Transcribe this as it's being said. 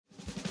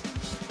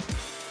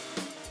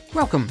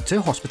Welcome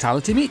to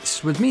Hospitality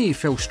Meets with me,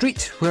 Phil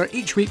Street, where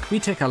each week we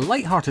take a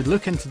light-hearted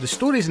look into the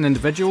stories and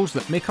individuals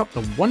that make up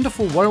the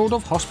wonderful world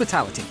of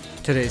hospitality.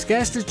 Today's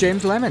guest is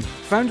James Lemon,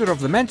 founder of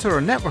the mentor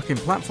and networking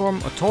platform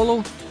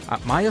Otolo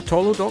at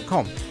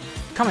myotolo.com.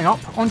 Coming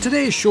up on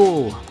today's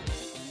show,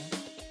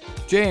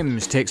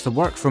 James takes the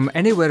work from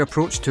anywhere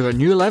approach to a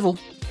new level.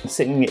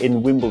 Sitting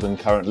in Wimbledon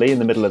currently in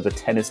the middle of the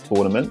tennis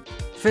tournament.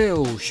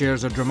 Phil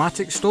shares a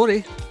dramatic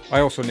story.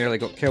 I also nearly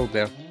got killed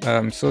there,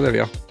 so there we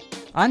are.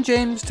 And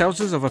James tells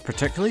us of a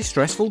particularly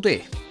stressful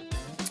day.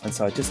 And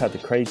so I just had the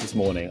craziest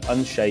morning,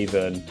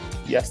 unshaven,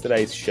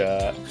 yesterday's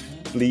shirt,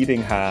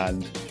 bleeding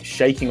hand,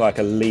 shaking like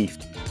a leaf.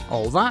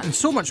 All that and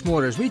so much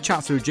more as we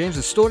chat through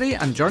James's story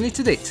and journey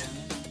to date.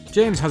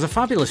 James has a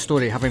fabulous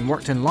story, having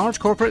worked in large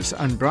corporates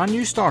and brand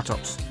new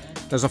startups.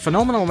 There's a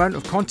phenomenal amount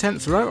of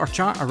content throughout our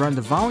chat around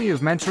the value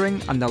of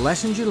mentoring and the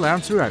lessons you learn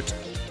throughout.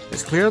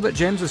 It's clear that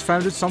James has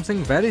founded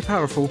something very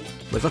powerful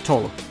with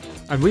Otolo,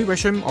 and we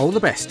wish him all the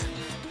best.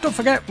 Don't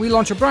forget, we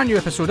launch a brand new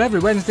episode every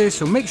Wednesday,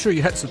 so make sure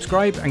you hit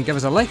subscribe and give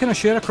us a like and a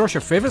share across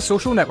your favourite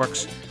social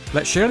networks.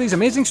 Let's share these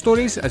amazing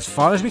stories as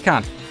far as we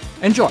can.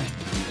 Enjoy!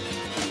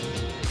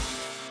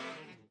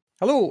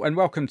 Hello and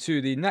welcome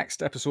to the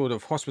next episode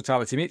of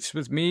Hospitality Meets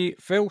with me,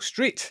 Phil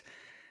Street.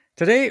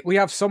 Today we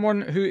have someone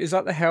who is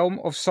at the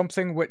helm of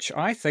something which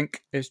I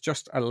think is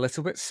just a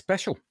little bit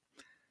special.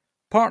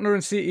 Partner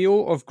and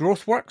CEO of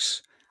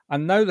GrowthWorks,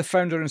 and now the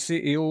founder and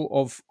CEO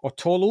of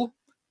Otolo,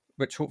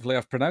 which hopefully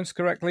I've pronounced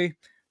correctly,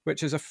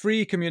 which is a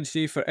free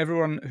community for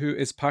everyone who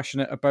is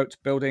passionate about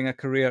building a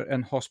career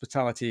in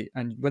hospitality.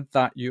 And with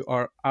that, you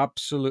are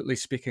absolutely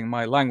speaking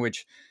my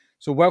language.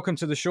 So welcome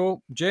to the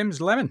show, James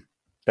Lemon.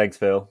 Thanks,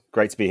 Phil.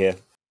 Great to be here.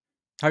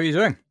 How are you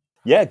doing?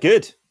 Yeah,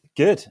 good.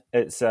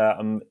 It's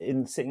I'm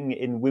sitting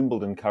in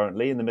Wimbledon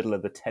currently in the middle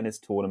of the tennis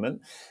tournament.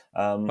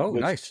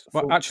 Nice.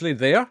 Well, actually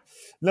there?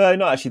 No,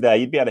 not actually there.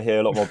 You'd be able to hear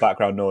a lot more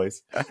background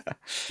noise. But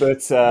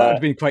that would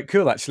have been quite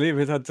cool, actually.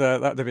 We'd had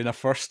that would have been a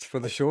first for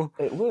the show.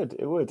 It would.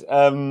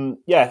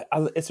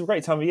 It's a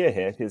great time of year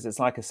here because it's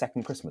like a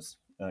second Christmas.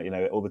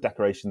 All the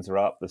decorations are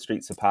up, the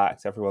streets are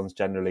packed, everyone's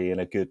generally in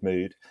a good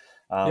mood,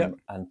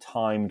 and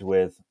timed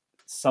with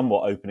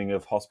somewhat opening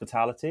of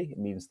hospitality. It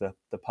means the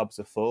pubs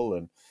are full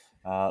and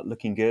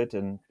looking good,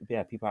 and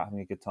people are having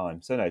a good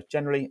time. So no,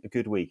 generally a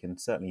good week, and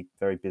certainly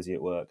very busy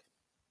at work.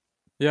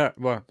 Yeah,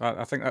 well,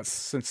 I think that's,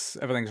 since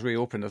everything's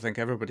reopened, I think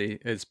everybody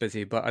is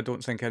busy, but I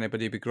don't think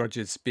anybody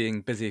begrudges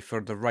being busy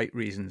for the right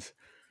reasons.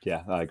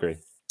 Yeah, I agree.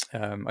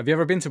 Have you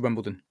ever been to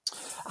Wimbledon?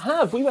 I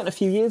have. We went a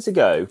few years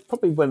ago,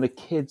 probably when the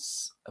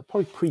kids,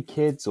 probably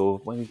pre-kids, or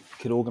when we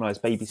could organise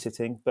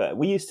babysitting. But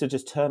we used to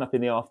just turn up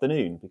in the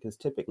afternoon because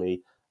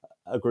typically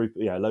a group,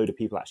 a load of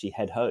people actually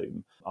head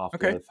home after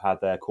they've had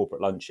their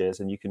corporate lunches,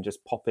 and you can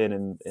just pop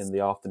in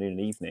the afternoon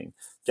and evening.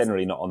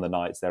 Generally not on the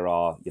nights. There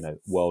are,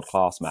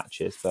 world-class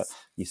matches, but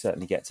you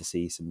certainly get to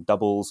see some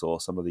doubles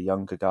or some of the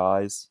younger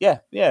guys. Yeah,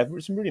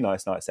 some really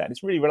nice nights there. And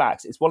it's really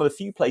relaxed. It's one of the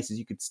few places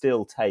you could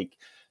still take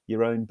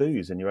your own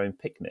booze and your own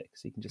picnic.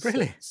 So you can just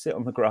sit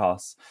on the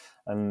grass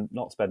and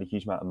not spend a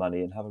huge amount of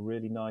money and have a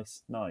really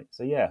nice night.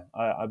 So yeah,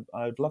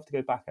 I'd love to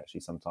go back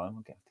actually sometime.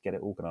 I'll have to get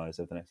it organised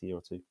over the next year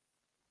or two.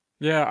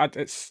 Yeah,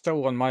 it's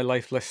still on my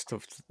life list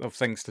of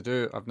things to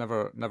do. I've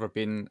never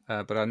been,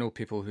 but I know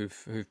people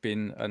who've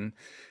been and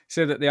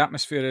say that the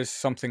atmosphere is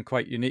something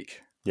quite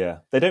unique. Yeah,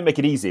 they don't make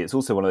it easy. It's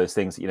also one of those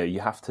things, you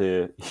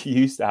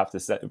used to have to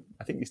send,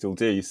 I think you still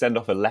do, you send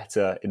off a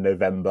letter in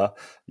November,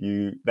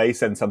 they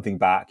send something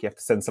back, you have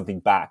to send something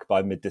back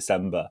by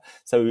mid-December.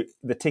 So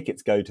the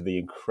tickets go to the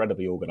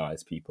incredibly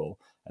organised people.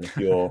 And if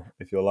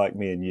you're like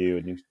me and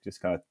you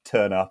just kind of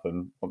turn up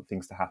and want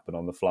things to happen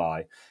on the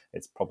fly,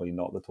 it's probably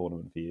not the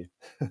tournament for you.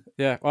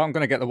 Yeah, well, I'm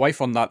going to get the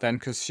wife on that then,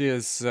 because she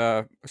is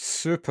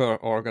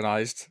super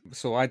organised,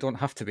 so I don't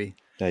have to be.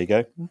 There you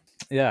go.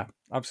 Yeah,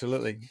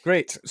 absolutely.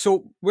 Great.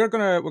 So we're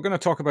gonna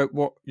talk about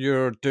what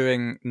you're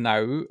doing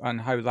now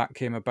and how that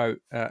came about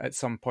at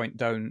some point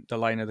down the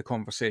line of the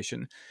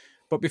conversation.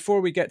 But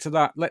before we get to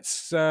that,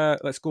 let's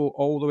go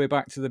all the way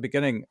back to the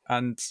beginning.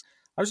 And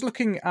I was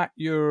looking at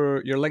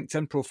your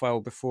LinkedIn profile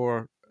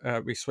before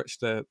we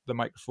switched the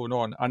microphone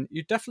on, and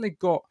you definitely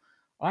got,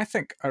 I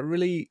think, a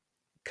really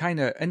kind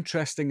of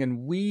interesting and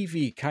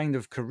weavy kind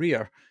of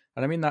career.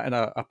 And I mean that in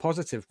a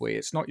positive way.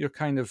 It's not your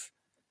kind of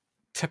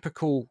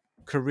typical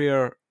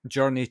career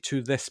journey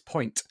to this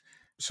point.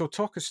 So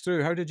talk us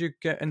through, how did you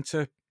get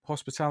into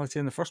hospitality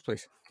in the first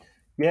place?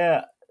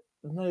 Yeah,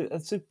 no,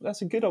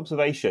 that's a good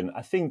observation.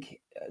 I think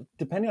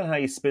depending on how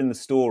you spin the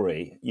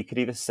story, you could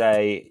either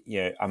say,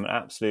 I'm an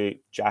absolute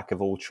jack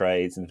of all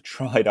trades and have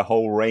tried a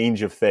whole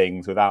range of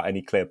things without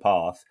any clear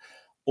path.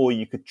 Or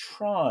you could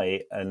try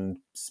and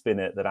spin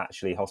it that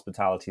actually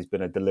hospitality has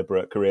been a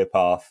deliberate career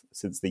path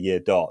since the year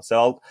dot.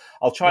 So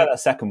I'll try that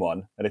second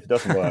one, and if it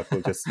doesn't work,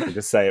 we'll just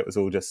say it was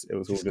all just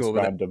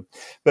random.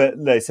 But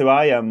no, so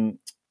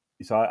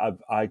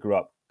I grew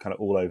up kind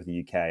of all over the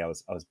UK. I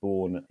was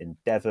born in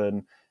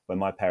Devon. When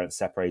my parents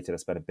separated, I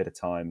spent a bit of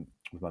time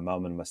with my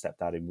mum and my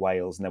stepdad in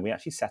Wales, and then we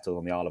actually settled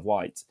on the Isle of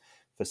Wight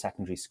for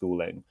secondary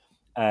schooling.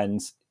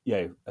 And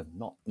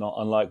not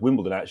unlike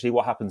Wimbledon, actually,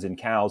 what happens in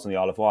Cowes on the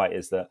Isle of Wight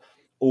is that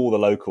all the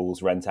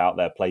locals rent out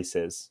their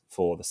places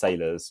for the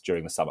sailors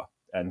during the summer.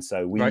 And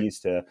so I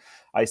used to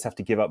have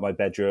to give up my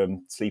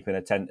bedroom, sleep in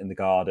a tent in the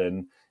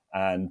garden,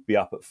 and be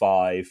up at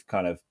 5,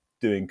 kind of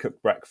doing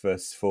cooked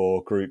breakfast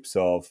for groups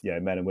of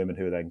men and women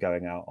who are then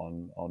going out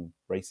on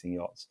racing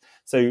yachts.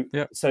 So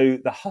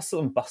the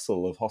hustle and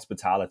bustle of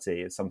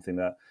hospitality is something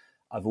that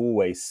I've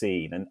always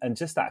seen, and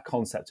just that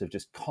concept of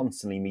just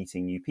constantly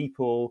meeting new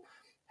people,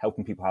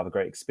 helping people have a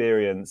great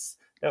experience.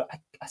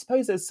 I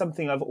suppose there's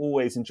something I've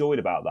always enjoyed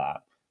about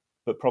that,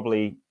 but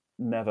probably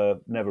never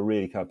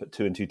really kind of put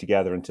 2 and 2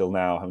 together until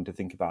now, having to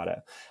think about it.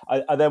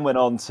 I then went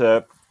on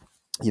to,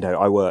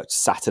 I worked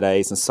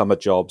Saturdays and summer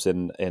jobs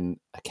in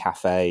a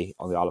cafe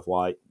on the Isle of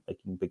Wight,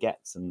 making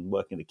baguettes and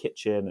working in the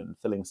kitchen and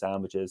filling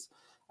sandwiches.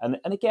 And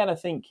again, I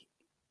think,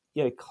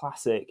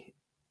 classic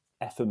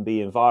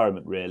F&B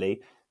environment,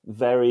 really.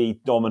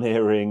 Very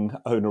domineering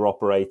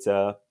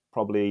owner-operator,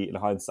 probably in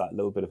hindsight a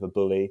little bit of a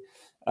bully.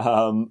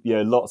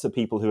 Lots of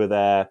people who are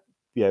there,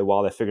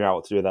 while they're figuring out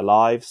what to do with their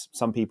lives.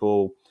 Some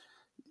people,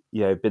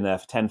 been there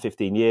for 10,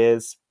 15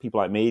 years. People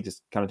like me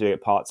just kind of doing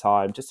it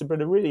part-time, just to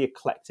bring a really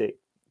eclectic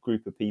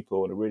group of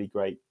people and a really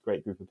great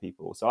group of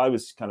people. So I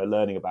was kind of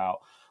learning about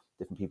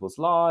different people's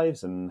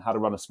lives and how to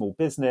run a small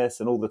business,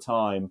 and all the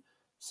time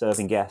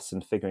serving guests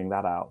and figuring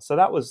that out. So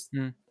that was...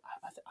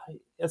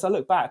 as I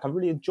look back, I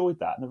really enjoyed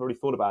that. I never really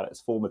thought about it as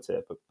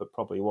formative, but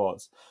probably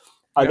was.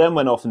 I then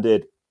went off and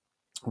did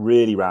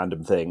really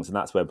random things, and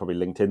that's where probably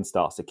LinkedIn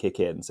starts to kick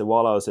in. So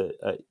while I was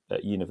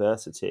at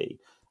university,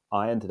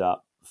 I ended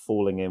up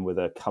falling in with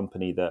a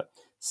company that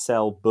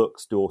sell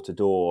books door to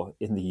door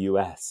in the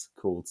US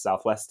called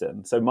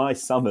Southwestern. So my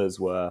summers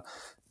were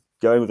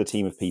going with a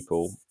team of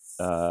people,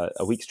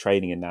 a week's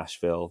training in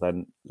Nashville,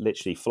 then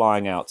literally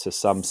flying out to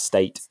some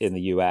state in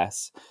the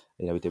US.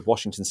 We did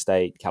Washington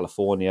State,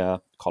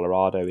 California,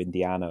 Colorado,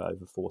 Indiana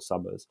over 4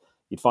 summers.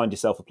 You'd find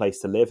yourself a place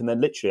to live, and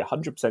then literally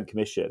 100%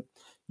 commission.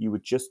 You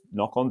would just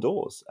knock on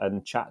doors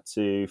and chat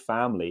to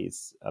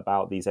families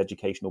about these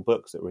educational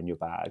books that were in your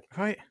bag,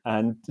 right,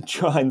 and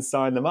try and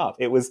sign them up.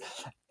 It was.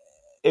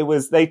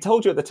 They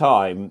told you at the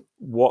time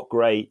what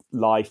great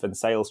life and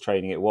sales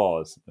training it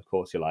was. Of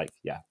course, you're like,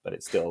 yeah, but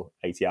it's still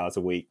 80 hours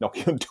a week,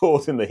 knocking on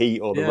doors in the heat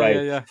or the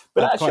rain. Yeah.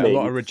 But That's actually, quite a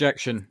lot of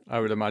rejection, I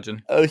would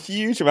imagine. A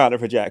huge amount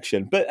of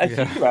rejection. But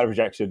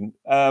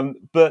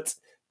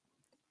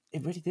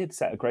it really did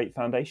set a great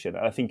foundation.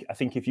 And I think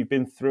if you've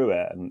been through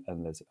it,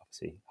 and there's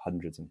obviously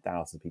hundreds and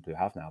thousands of people who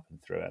have now been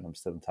through it, and I'm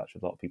still in touch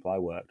with a lot of people I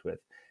worked with,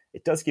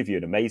 it does give you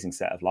an amazing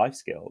set of life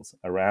skills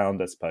around,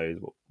 I suppose,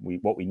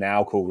 what we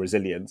now call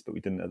resilience, but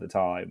we didn't at the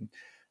time,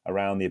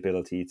 around the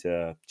ability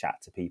to chat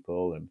to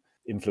people and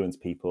influence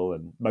people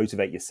and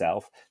motivate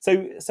yourself.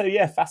 So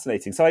yeah,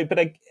 fascinating. I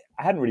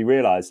hadn't really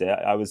realized it.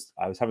 I was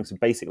having some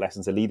basic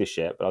lessons of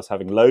leadership, but I was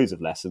having loads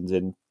of lessons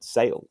in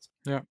sales.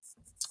 Yeah.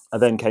 I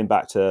then came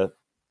back to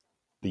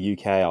the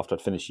UK after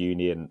I'd finished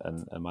uni and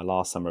my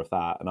last summer of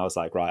that, and I was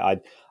like, right,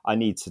 I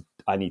need to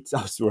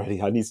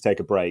take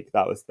a break.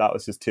 That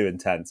was just too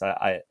intense.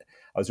 I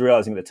was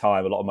realizing at the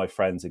time a lot of my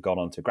friends had gone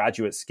on to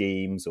graduate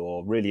schemes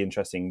or really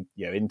interesting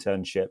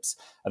internships,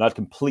 and I'd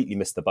completely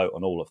missed the boat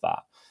on all of that.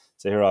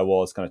 So here I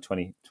was, kind of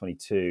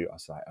 2022. I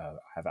was like, I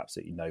have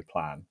absolutely no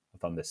plan.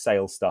 I've done this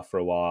sales stuff for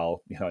a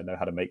while. I know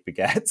how to make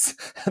baguettes,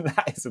 and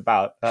that's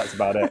about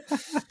it.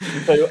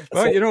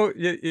 Well,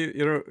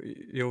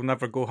 you'll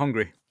never go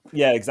hungry.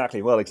 Yeah,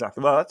 exactly. Well,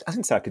 exactly. Well, I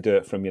didn't say I could do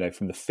it from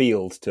the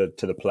field to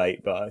the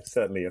plate, but I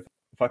certainly, if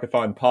I could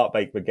find part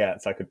baked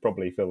baguettes, I could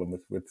probably fill them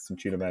with some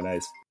tuna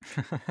mayonnaise.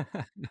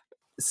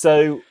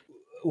 So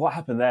what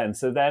happened then?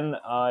 So then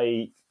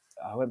I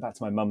went back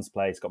to my mum's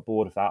place, got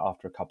bored of that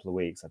after a couple of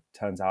weeks. It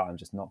turns out I'm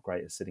just not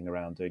great at sitting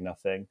around doing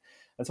nothing.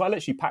 And so I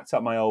literally packed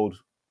up my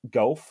old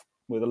Golf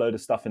with a load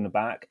of stuff in the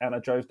back, and I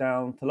drove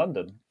down to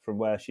London from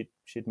where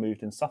she'd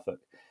moved in Suffolk.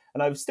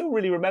 And I still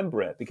really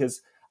remember it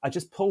because I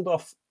just pulled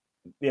off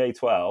the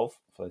A12,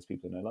 for those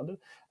people who know London,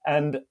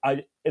 and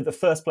at the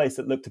first place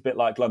that looked a bit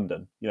like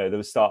London. There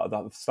was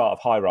the start of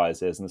high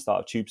rises and the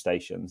start of tube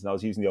stations, and I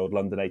was using the old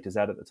London A to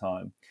Z at the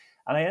time.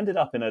 And I ended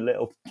up in a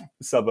little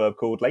suburb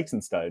called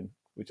Leytonstone,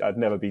 which I'd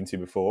never been to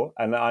before.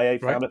 And I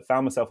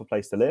found myself a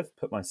place to live,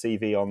 put my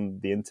CV on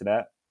the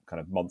internet, kind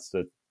of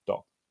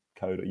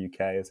monster.co.uk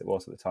as it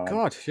was at the time.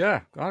 God,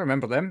 yeah, I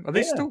remember them. Are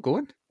they still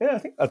going? Yeah, I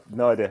think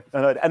no idea.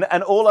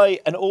 And all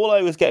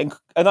I was getting,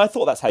 and I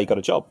thought that's how you got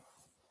a job.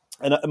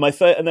 And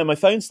then my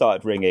phone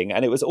started ringing,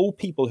 and it was all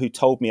people who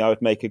told me I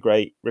would make a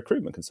great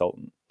recruitment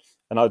consultant.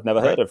 And I'd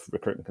never heard of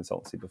recruitment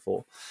consultancy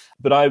before.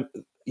 But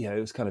it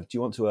was kind of, do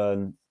you want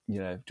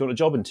a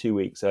job in 2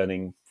 weeks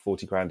earning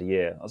 40 grand a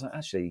year? I was like,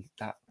 actually,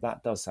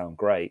 that does sound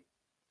great.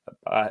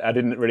 I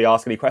didn't really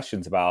ask any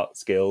questions about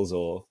skills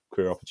or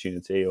career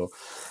opportunity or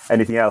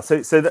anything else.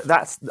 So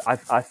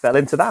I fell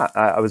into that.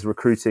 I was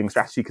recruiting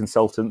strategy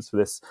consultants for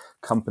this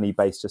company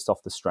based just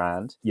off the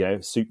Strand.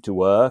 Suit to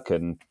work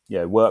and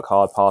work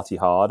hard, party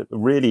hard.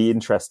 Really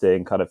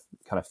interesting kind of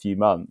few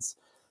months.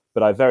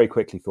 But I very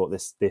quickly thought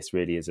this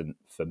really isn't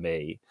for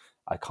me.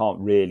 I can't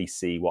really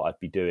see what I'd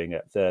be doing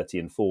at 30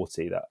 and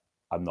 40 that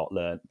I'm not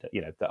learned,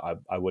 that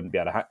I wouldn't be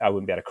able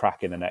to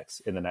crack in the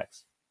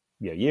next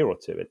year or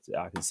two.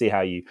 I can see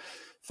how you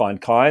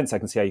find clients. I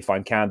can see how you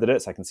find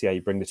candidates. I can see how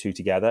you bring the two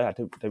together. I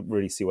don't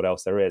really see what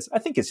else there is. I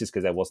think it's just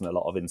because there wasn't a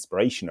lot of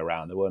inspiration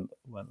around. There weren't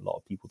a lot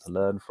of people to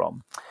learn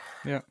from.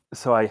 Yeah.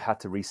 So I had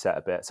to reset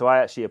a bit. So I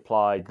actually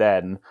applied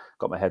then,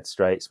 got my head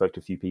straight, spoke to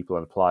a few people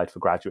and applied for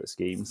graduate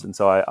schemes. And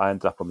so I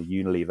ended up on the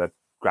Unilever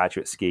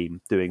graduate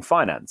scheme doing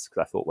finance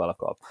because I thought, well, I've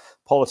got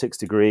a politics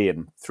degree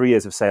and 3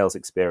 years of sales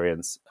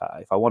experience.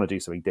 If I want to do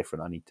something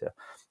different, I need to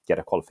get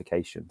a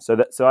qualification.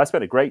 So I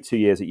spent a great 2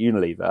 years at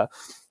Unilever,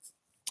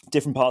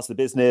 different parts of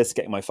the business,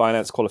 getting my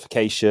finance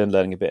qualification,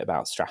 learning a bit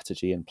about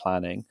strategy and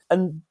planning.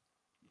 And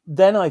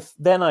then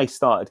I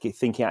started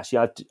thinking,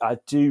 actually, I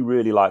do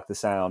really like the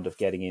sound of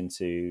getting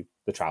into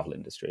the travel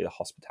industry, the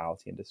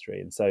hospitality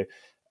industry. And so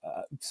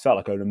it felt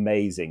like an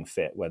amazing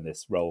fit when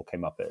this role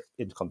came up at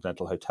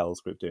Intercontinental Hotels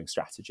Group doing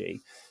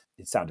strategy.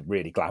 It sounded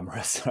really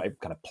glamorous, right?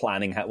 Kind of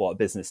planning what a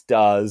business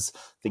does,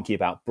 thinking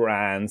about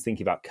brands,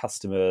 thinking about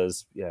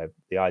customers,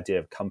 the idea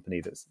of a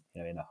company that's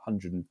in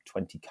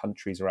 120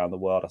 countries around the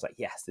world. I was like,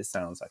 yes, this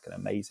sounds like an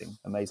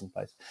amazing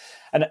place.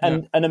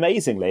 And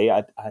amazingly,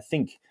 I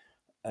think,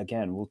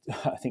 again,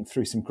 I think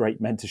through some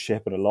great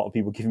mentorship and a lot of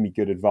people giving me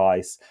good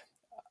advice,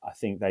 I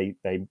think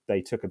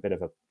they took a bit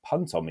of a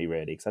punt on me,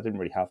 really, because I didn't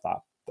really have that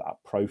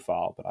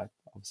profile, but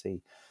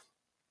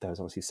there was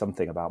obviously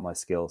something about my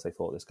skills. They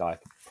thought this guy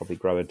could probably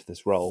grow into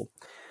this role.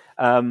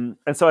 And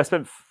so I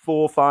spent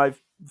 4 or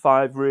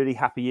 5 really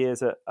happy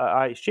years at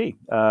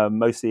IHG,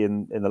 mostly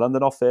in the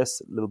London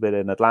office, a little bit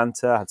in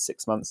Atlanta. I had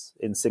 6 months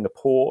in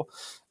Singapore,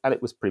 and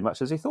it was pretty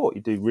much as you thought.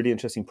 You do really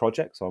interesting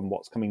projects on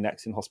what's coming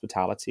next in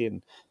hospitality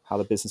and how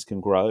the business can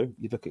grow.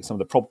 You look at some of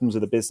the problems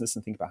of the business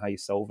and think about how you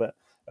solve it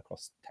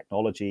across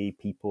technology,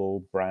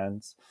 people,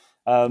 brands.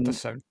 That does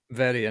sound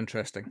very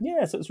interesting.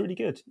 Yeah, so it was really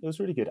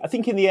good. I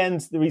think in the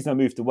end, the reason I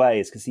moved away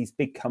is because these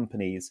big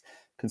companies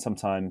can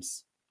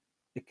sometimes,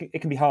 it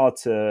can be hard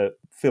to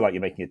feel like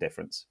you're making a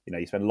difference.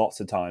 You spend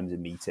lots of time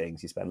in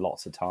meetings, you spend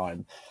lots of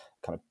time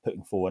kind of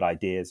putting forward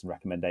ideas and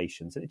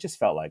recommendations, and it just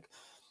felt like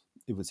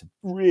it was a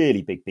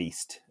really big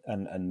beast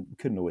and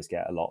couldn't always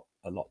get a lot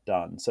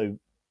done. So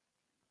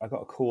I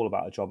got a call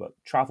about a job at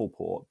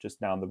Travelport just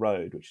down the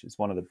road, which is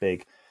one of the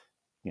big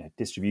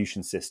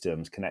distribution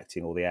systems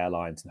connecting all the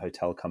airlines and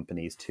hotel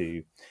companies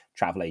to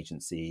travel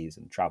agencies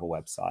and travel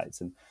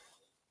websites. And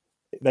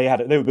they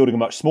were building a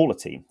much smaller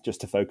team just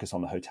to focus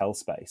on the hotel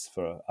space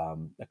for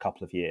a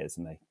couple of years.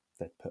 And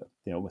they put,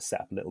 almost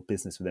set up a little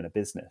business within a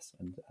business.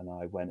 And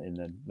I went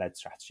in and led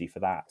strategy for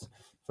that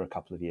for a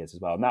couple of years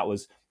as well. And that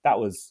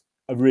was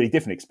a really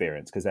different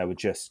experience because there were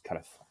just kind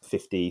of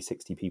 50,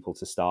 60 people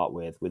to start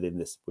with within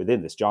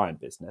this giant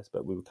business,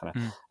 but we were kind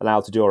of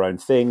allowed to do our own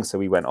thing. So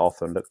we went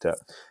off and looked at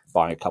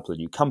buying a couple of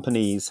new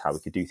companies, how we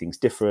could do things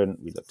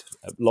different. We looked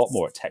a lot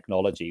more at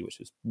technology, which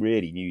was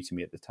really new to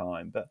me at the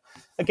time. But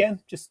again,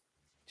 just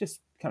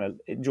kind of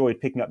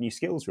enjoyed picking up new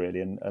skills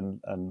really and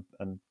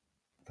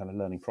kind of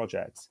learning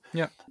projects.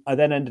 Yeah. I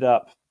then ended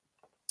up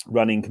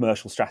running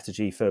commercial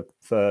strategy for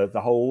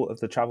the whole of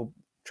the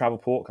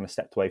Travelport, kind of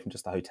stepped away from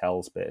just the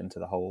hotels bit into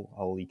the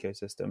whole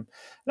ecosystem. And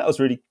that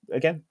was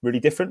really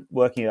different,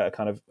 working at a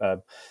kind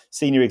of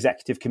senior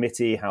executive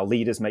committee, how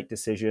leaders make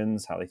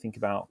decisions, how they think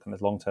about kind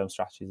of long-term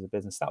strategies of the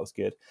business. That was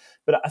good.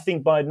 But I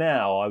think by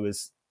now I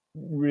was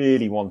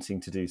really wanting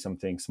to do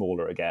something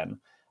smaller again.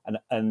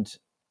 And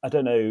I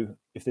don't know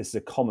if this is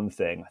a common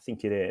thing. I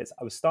think it is.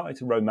 I was starting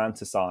to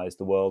romanticize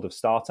the world of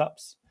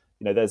startups.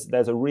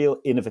 There's a real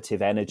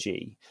innovative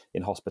energy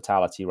in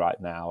hospitality right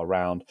now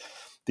around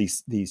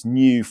these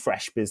new,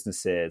 fresh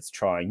businesses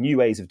trying new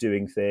ways of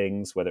doing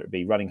things, whether it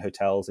be running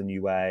hotels a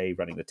new way,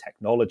 running the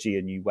technology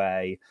a new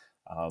way,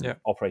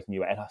 operating a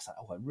new way. And I was like,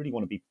 I really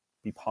want to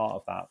be part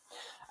of that.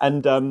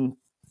 And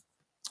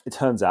it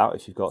turns out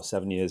if you've got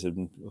 7 years or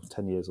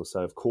 10 years or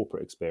so of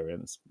corporate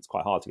experience, it's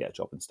quite hard to get a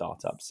job in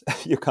startups.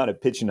 You're kind of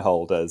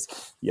pigeonholed as,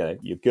 you're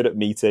good at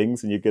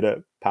meetings and you're good at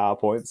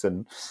PowerPoints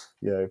and,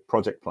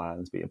 project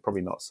plans, but you're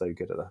probably not so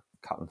good at the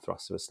cut and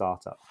thrust of a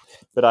startup.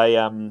 But I,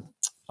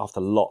 after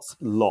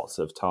lots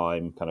of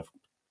time kind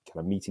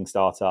of meeting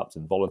startups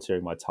and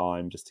volunteering my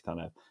time just to kind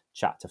of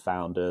chat to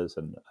founders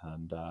and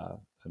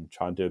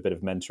try and do a bit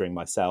of mentoring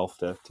myself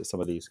to some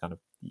of these kind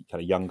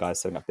of young guys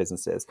setting up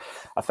businesses,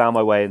 I found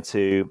my way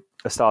into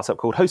a startup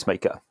called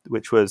Hostmaker,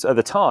 which was, at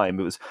the time,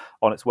 it was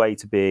on its way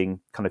to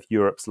being kind of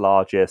Europe's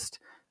largest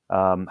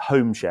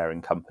home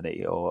sharing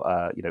company,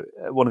 or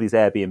one of these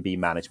Airbnb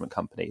management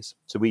companies.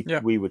 So we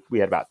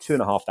had about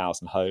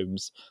 2,500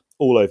 homes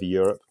all over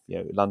Europe,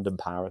 London,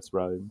 Paris,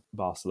 Rome,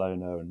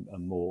 Barcelona,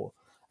 and more.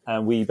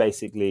 And we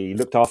basically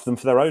looked after them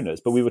for their owners.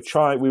 But we were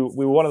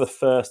one of the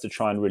first to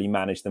try and really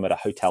manage them at a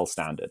hotel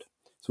standard.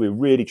 So we were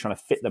really trying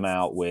to fit them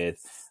out with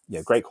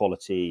great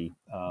quality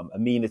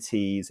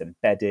amenities and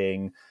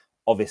bedding,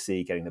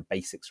 obviously getting the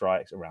basics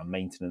right around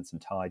maintenance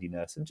and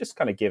tidiness, and just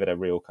kind of give it a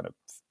real kind of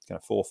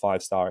 4 or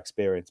 5 star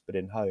experience, but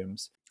in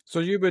homes. So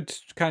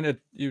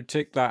you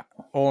take that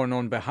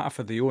on behalf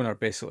of the owner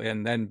basically,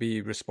 and then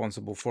be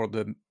responsible for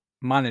the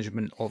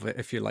management of it,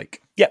 if you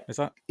like. Yeah, Is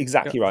that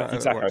exactly is right. that how it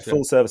Exactly right. works? Yeah.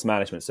 Full service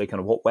management. So kind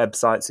of what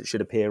websites it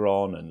should appear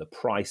on and the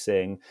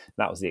pricing.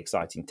 That was the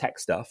exciting tech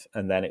stuff.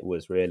 And then it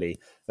was really,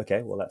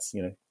 okay, well, that's,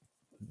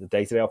 the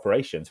day-to-day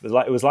operations. It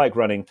was like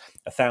running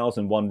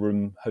 1,000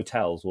 one-room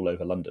hotels all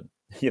over London.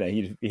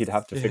 You'd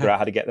have to figure Yeah. out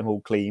how to get them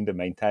all cleaned and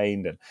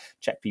maintained and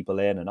check people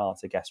in and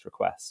answer guest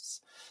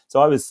requests.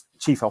 So I was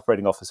chief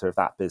operating officer of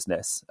that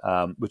business,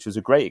 which was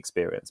a great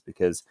experience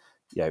because,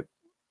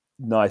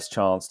 nice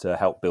chance to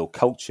help build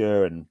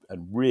culture and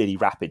really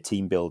rapid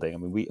team building. I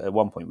mean, at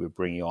one point we were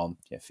bringing on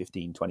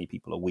 15, 20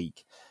 people a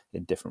week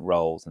in different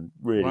roles, and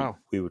really Wow.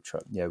 we would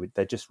try,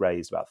 they just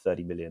raised about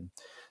 $30 million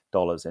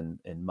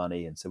in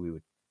money, and so we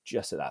were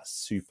just at that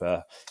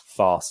super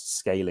fast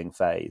scaling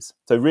phase.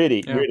 So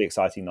really, Yeah. really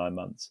exciting 9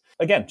 months.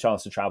 Again,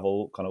 chance to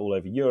travel kind of all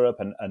over Europe,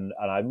 and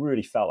I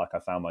really felt like I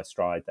found my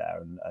stride there,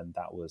 and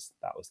that was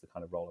the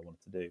kind of role I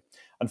wanted to do.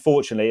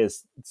 Unfortunately,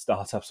 as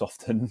startups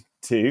often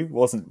do,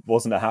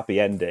 wasn't a happy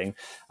ending.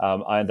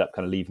 I ended up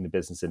kind of leaving the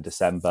business in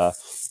December,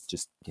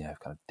 just kind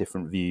of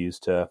different views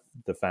to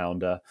the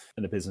founder,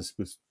 and the business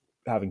was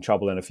having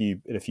trouble in a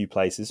few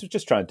places,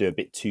 just trying to do a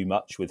bit too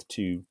much with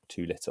too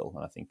little.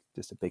 And I think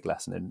just a big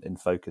lesson in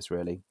focus,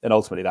 really. And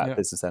ultimately, that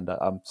business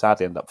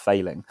sadly ended up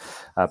failing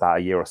about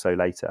a year or so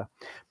later.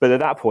 But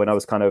at that point, I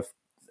was kind of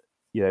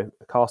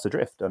cast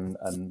adrift, and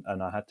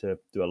I had to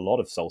do a lot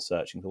of soul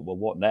searching. Thought, well,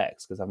 what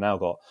next? Because I've now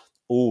got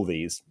all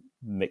these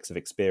mix of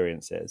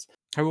experiences.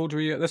 How old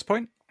were you at this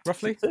point,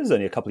 roughly? So this was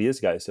only a couple of years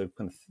ago, so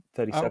kind of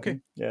 37. Okay.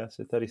 Yeah,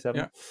 so 37.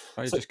 Yeah.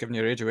 I was So, just giving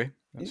your age away.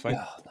 That's fine.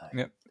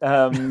 no.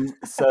 Yeah.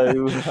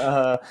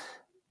 So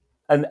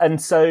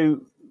and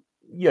so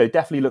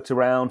definitely looked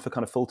around for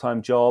kind of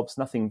full-time jobs.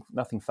 Nothing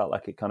felt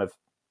like it kind of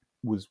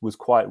was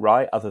quite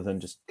right, other than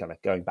just kind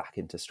of going back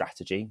into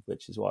strategy,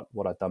 which is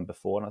what I'd done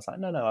before. And I was like,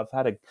 no, I've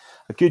had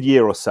a good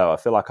year or so. I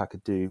feel like I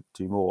could do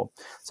more.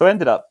 So I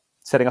ended up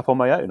setting up on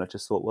my own. I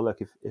just thought, well, look,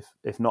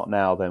 if not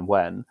now, then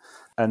when?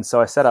 And so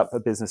I set up a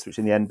business which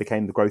in the end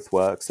became the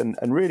GrowthWorks,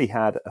 and really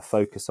had a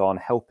focus on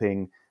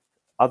helping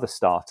other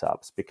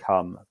startups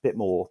become a bit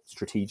more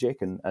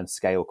strategic and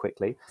scale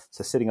quickly.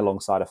 So sitting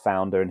alongside a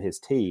founder and his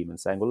team and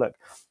saying, well, look,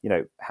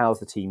 how's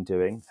the team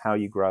doing? How are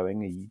you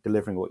growing? Are you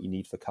delivering what you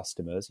need for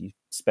customers? Are you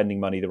spending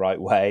money the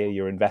right way? Are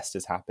your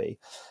investors happy?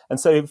 And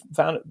so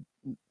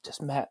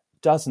met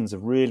dozens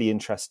of really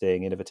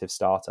interesting, innovative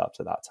startups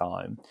at that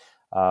time,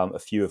 a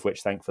few of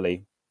which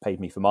thankfully paid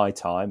me for my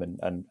time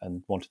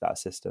and wanted that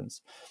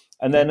assistance.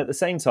 And then at the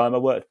same time, I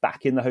worked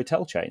back in the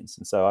hotel chains.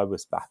 And so I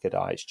was back at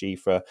IHG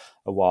for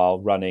a while,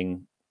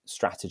 running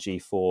strategy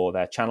for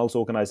their channels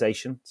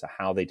organization. So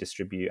how they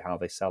distribute, how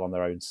they sell on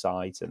their own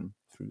site and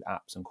through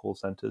apps and call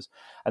centers.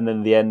 And then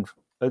in the end,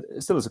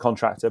 still as a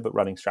contractor, but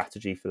running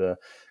strategy for the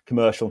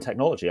commercial and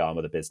technology arm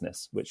of the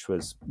business, which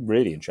was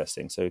really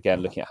interesting. So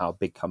again, looking at how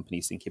big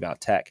companies thinking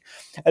about tech.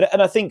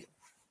 And I think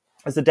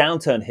as the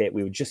downturn hit,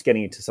 we were just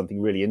getting into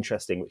something really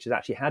interesting, which is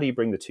actually how do you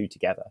bring the two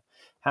together?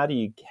 How do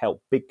you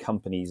help big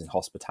companies in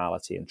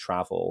hospitality and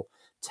travel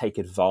take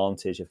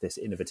advantage of this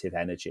innovative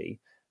energy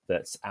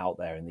that's out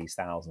there in these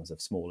thousands of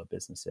smaller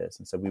businesses?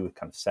 And so we were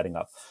kind of setting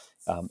up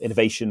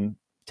innovation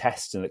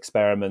tests and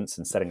experiments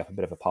and setting up a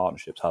bit of a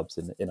partnerships hubs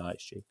in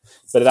IHG.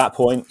 But at that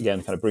point,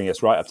 again, kind of bringing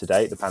us right up to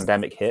date, the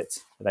pandemic hit.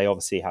 They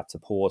obviously had to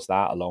pause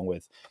that along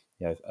with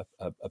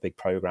a big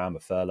program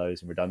of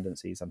furloughs and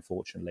redundancies,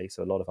 unfortunately.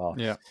 So a lot of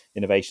our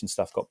innovation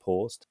stuff got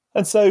paused.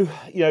 And so,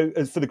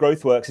 for the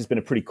GrowthWorks, it's been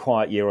a pretty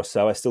quiet year or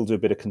so. I still do a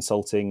bit of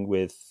consulting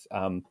with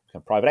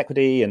private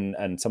equity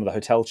and some of the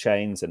hotel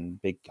chains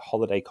and big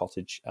holiday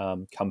cottage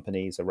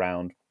companies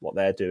around what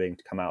they're doing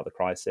to come out of the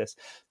crisis.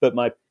 But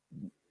my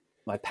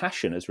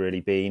passion has really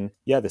been,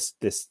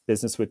 this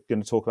business we're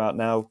going to talk about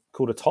now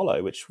called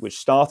Atollo, which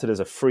started as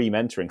a free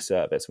mentoring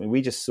service. I mean,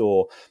 we just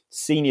saw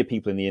senior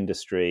people in the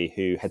industry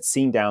who had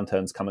seen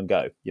downturns come and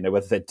go,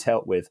 whether they'd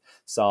dealt with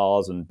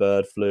SARS and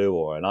bird flu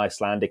or an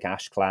Icelandic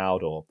ash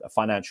cloud or a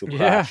financial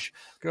crash.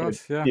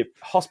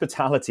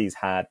 Hospitality's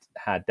had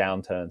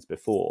downturns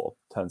before.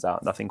 Turns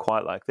out nothing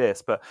quite like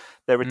this, but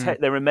there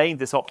remained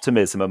this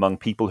optimism among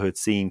people who had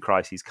seen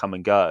crises come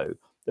and go,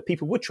 that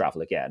people would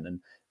travel again, and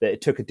that it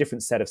took a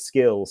different set of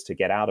skills to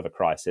get out of a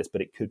crisis,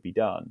 but it could be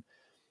done.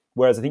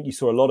 Whereas I think you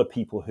saw a lot of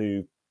people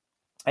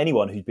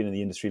anyone who'd been in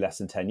the industry less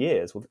than 10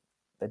 years, well,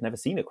 they'd never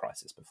seen a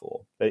crisis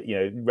before. But,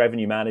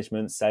 revenue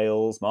management,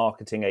 sales,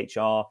 marketing,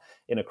 HR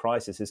in a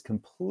crisis is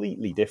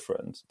completely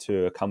different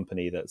to a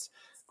company that's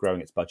growing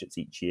its budgets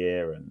each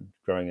year and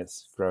growing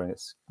its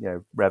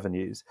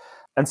revenues.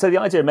 And so the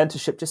idea of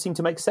mentorship just seemed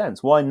to make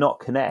sense. Why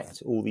not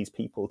connect all these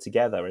people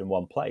together in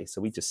one place?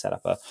 So we just set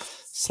up a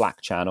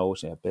Slack channel,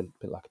 a bit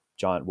like a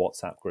giant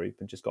WhatsApp group,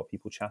 and just got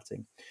people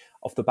chatting.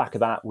 Off the back of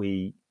that,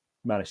 we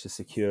managed to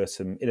secure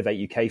some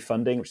Innovate UK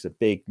funding, which is a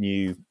big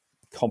new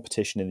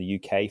competition in the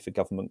UK for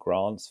government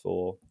grants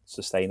for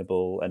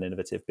sustainable and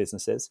innovative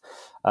businesses.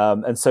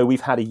 And so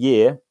we've had a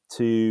year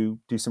to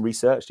do some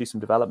research, do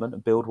some development,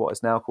 and build what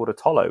is now called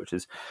Atollo, which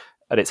is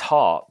at its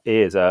heart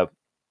is a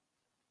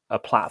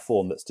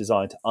platform that's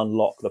designed to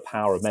unlock the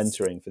power of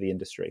mentoring for the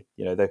industry.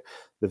 The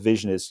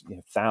vision is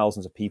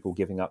thousands of people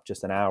giving up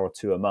just an hour or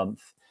two a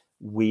month.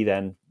 We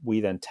then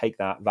take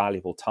that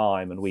valuable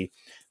time and we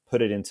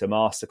put it into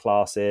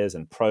masterclasses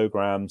and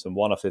programs and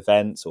one-off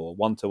events or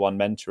one-to-one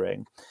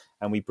mentoring,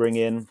 and we bring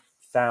in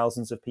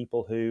thousands of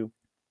people who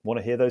want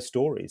to hear those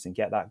stories and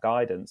get that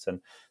guidance and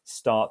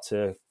start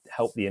to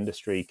help the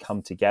industry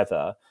come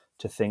together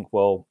to think,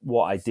 well,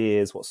 what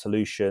ideas, what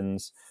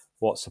solutions,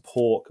 what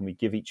support can we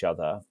give each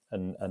other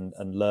and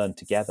learn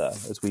together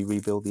as we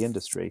rebuild the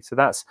industry. So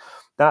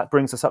that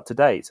brings us up to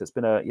date. So it's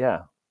been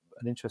an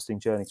interesting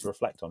journey to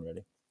reflect on,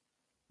 really.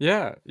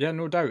 Yeah,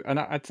 no doubt. And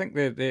I think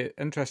the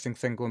interesting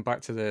thing, going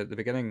back to the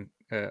beginning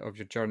of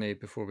your journey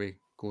before we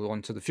go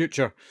on to the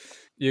future,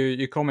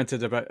 you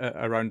commented about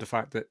around the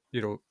fact that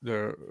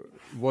there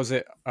was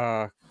it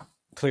a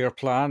clear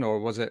plan, or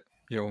was it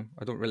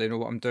I don't really know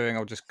what I'm doing,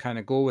 I'll just kind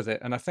of go with it.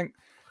 And I think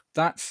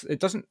it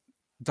doesn't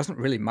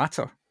really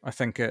matter. I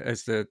think it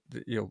is the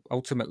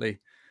ultimately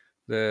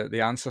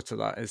the answer to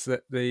that is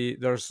that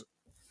there's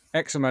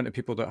X amount of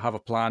people that have a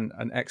plan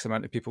and X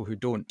amount of people who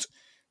don't.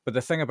 But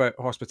the thing about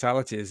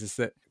hospitality is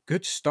that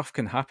good stuff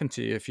can happen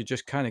to you if you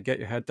just kind of get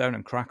your head down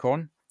and crack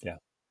on. Yeah.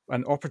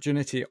 An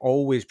opportunity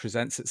always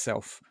presents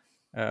itself.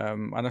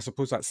 And I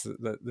suppose that's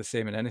the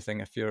same in anything.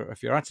 If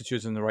your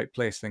attitude's in the right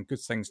place, then good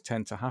things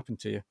tend to happen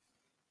to you.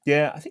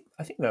 Yeah,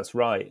 I think that's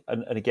right.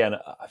 And again,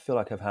 I feel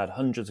like I've had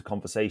hundreds of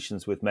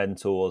conversations with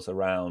mentors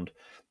around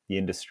the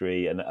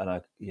industry, and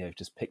I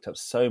just picked up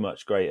so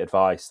much great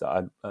advice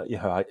that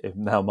it's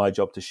now my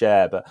job to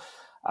share. But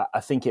I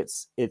think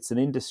it's an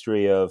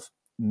industry of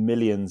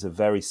millions of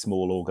very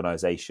small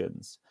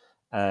organizations,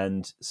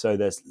 and so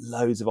there's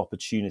loads of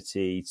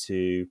opportunity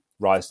to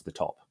rise to the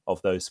top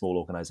of those small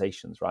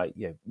organizations, right?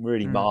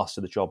 Really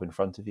master the job in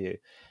front of you.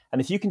 And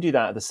if you can do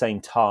that at the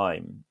same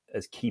time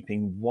as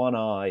keeping one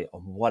eye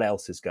on what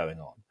else is going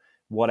on,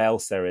 what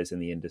else there is in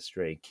the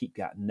industry, keep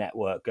that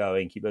network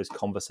going, keep those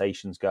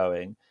conversations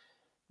going,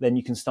 then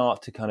you can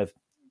start to kind of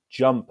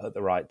jump at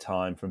the right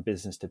time from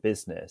business to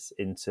business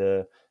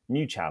into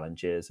new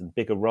challenges and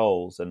bigger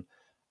roles. And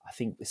I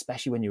think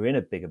especially when you're in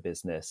a bigger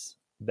business,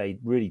 they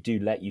really do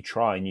let you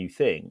try new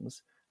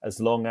things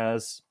as long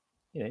as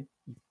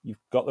you've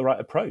got the right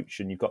approach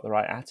and you've got the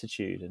right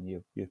attitude and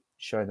you're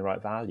showing the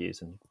right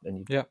values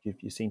and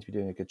you seem to be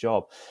doing a good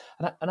job.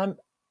 And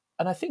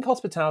I think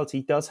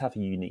hospitality does have a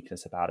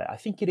uniqueness about it. I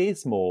think it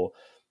is more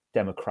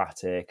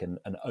democratic and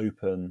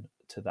open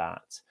to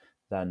that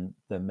than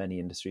many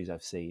industries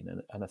I've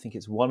seen. And I think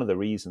it's one of the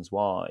reasons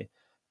why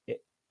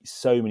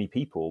so many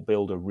people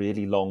build a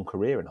really long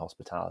career in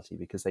hospitality,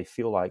 because they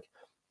feel like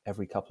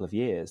every couple of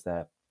years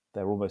they're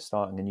almost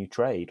starting a new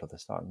trade or they're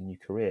starting a new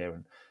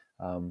career.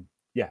 And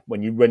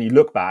when you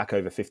look back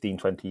over 15,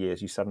 20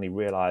 years, you suddenly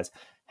realize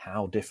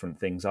how different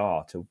things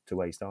are to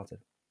where you started.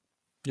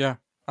 Yeah,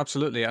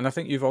 absolutely. And I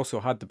think you've also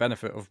had the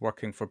benefit of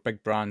working for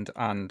big brand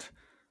and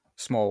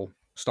small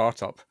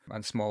startup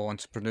and small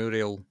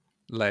entrepreneurial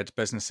led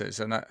businesses.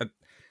 And I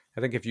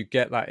think if you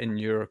get that in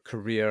your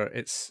career,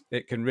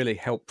 it can really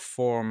help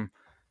form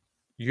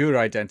your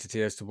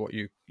identity as to what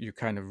you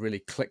kind of really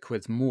click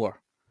with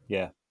more.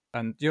 Yeah.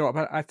 And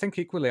but I think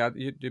equally,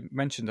 you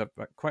mentioned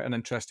quite an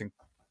interesting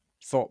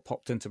thought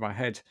popped into my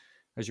head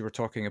as you were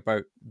talking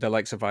about the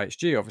likes of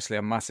IHG, obviously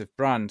a massive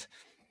brand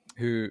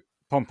who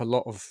pump a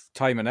lot of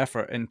time and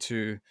effort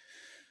into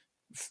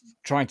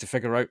trying to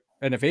figure out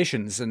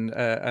innovations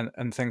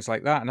and things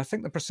like that. And I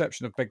think the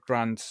perception of big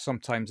brands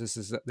sometimes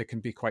is that they can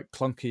be quite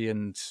clunky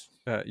and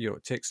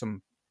it takes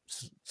them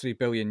 3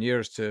 billion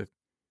years to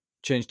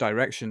change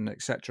direction,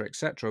 etc.,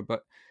 etc.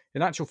 But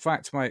in actual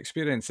fact, my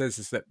experience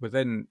is that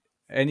within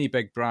any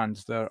big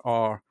brand, there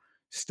are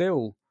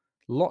still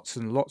lots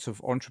and lots of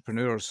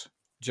entrepreneurs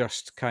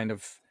just kind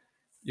of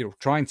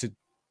trying to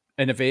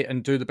innovate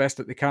and do the best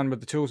that they can with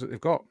the tools that they've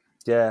got.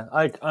 Yeah,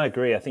 I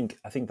agree. I think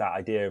that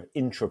idea of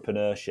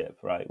intrapreneurship,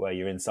 right, where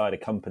you're inside a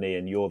company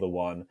and you're the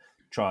one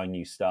trying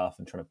new stuff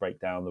and trying to break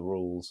down the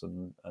rules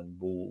and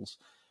walls,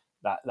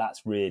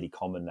 that's really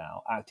common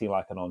now. Acting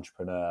like an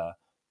entrepreneur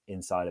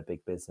inside a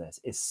big business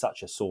is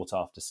such a sought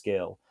after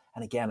skill.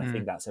 And again, I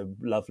think that's a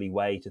lovely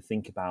way to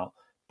think about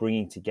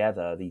bringing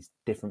together these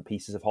different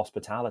pieces of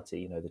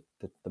hospitality,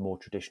 the more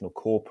traditional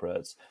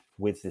corporates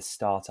with this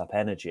startup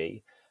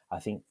energy. I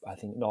think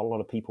not a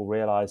lot of people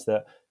realize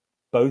that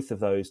both of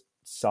those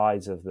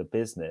sides of the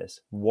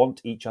business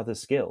want each other's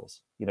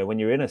skills. When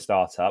you're in a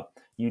startup,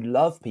 you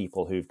love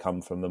people who've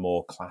come from the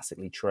more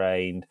classically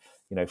trained,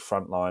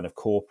 front line of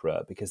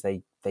corporate, because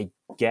they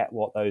get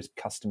what those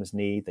customers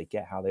need, they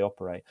get how they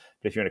operate.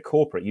 But if you're in a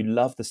corporate, you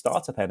love the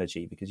startup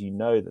energy because you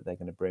know that they're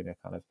going to bring a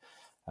kind of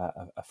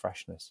a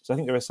freshness. So I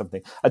think there is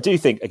something. I do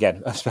think,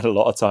 again, I've spent a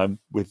lot of time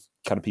with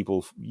kind of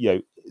people,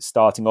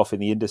 starting off in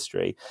the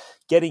industry.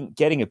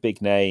 Getting a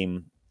big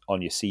name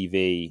on your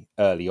CV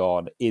early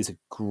on is a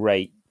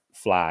great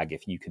flag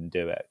if you can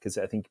do it, because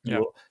I think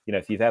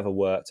if you've ever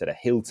worked at a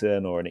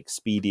Hilton or an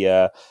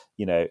Expedia,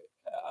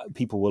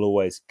 people will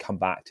always come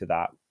back to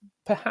that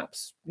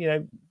perhaps,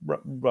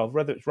 well,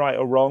 whether it's right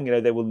or wrong,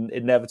 they will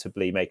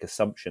inevitably make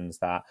assumptions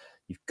that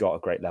you've got a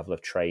great level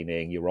of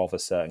training, you're of a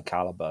certain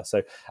caliber.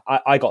 So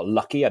I got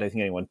lucky. I don't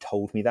think anyone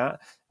told me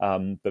that,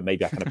 but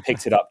maybe I kind of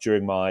picked it up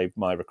during my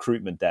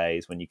recruitment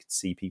days, when you could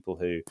see people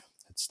who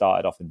had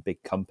started off in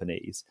big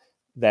companies,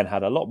 then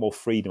had a lot more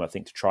freedom, I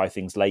think, to try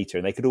things later,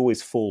 and they could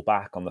always fall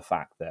back on the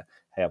fact that,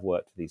 hey, I've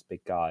worked with these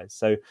big guys.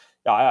 So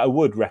I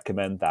would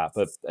recommend that,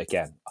 but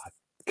again, I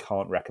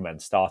can't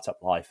recommend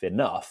Startup Life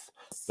enough.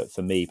 But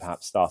for me,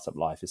 perhaps Startup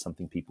Life is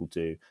something people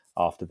do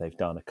after they've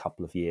done a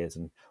couple of years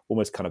and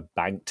almost kind of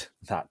banked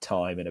that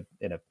time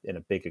in a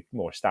bigger,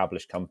 more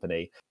established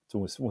company. To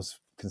almost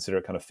consider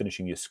it kind of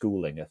finishing your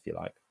schooling, if you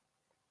like.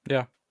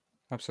 Yeah,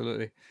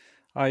 absolutely.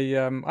 I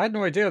had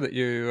no idea that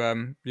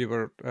you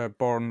were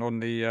born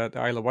on the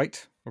Isle of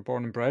Wight, or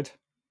born and bred.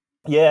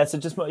 Yeah,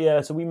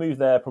 so we moved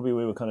there probably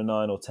we were kind of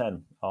 9 or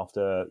 10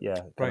 after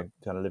Right.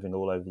 kind of living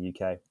all over the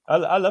UK.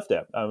 I loved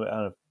it.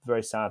 I'm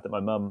very sad that my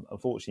mum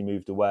unfortunately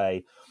moved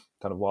away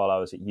kind of while I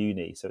was at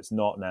uni, so it's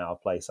not now a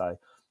place I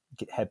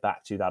head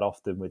back to that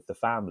often with the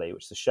family,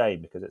 which is a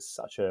shame because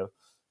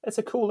it's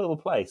a cool little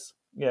place.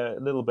 Yeah, a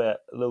little bit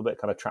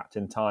kind of trapped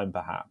in time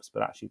perhaps,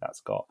 but actually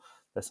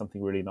there's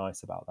something really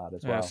nice about that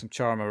as Yeah, well. some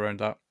charm around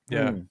that.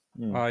 Yeah.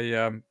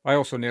 I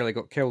also nearly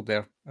got killed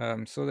there.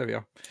 So there we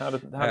are. How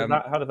did Um,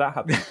 that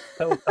happen?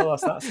 Tell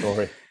us that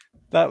story.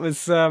 That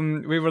was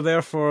we were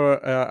there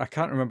for I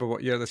can't remember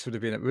what year this would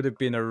have been. It would have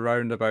been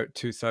around about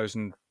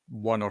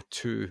 2001 or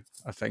 2,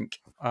 I think.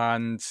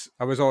 And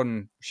I was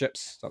on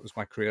ships. That was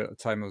my career at the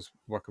time. I was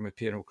working with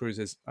P&O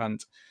Cruises,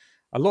 and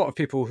a lot of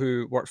people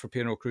who worked for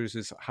P&O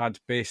Cruises had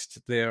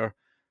based their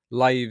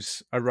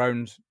lives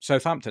around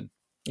Southampton,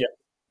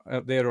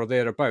 Yeah. there or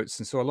thereabouts.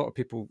 And so a lot of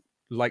people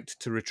liked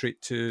to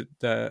retreat to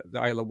the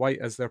Isle of Wight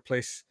as their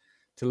place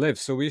to live.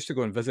 So we used to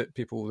go and visit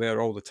people there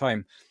all the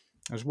time.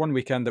 There was one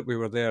weekend that we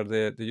were there,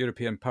 the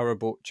European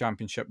Powerboat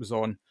Championship was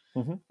on.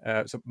 Mm-hmm.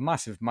 It's a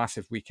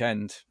massive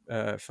weekend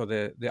for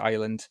the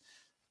island.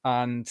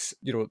 And,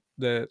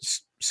 the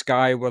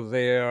Sky were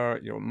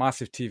there,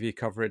 massive TV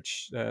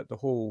coverage, the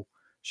whole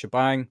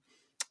shebang.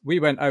 We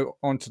went out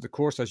onto the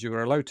course, as you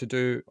were allowed to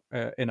do,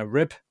 in a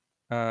RIB,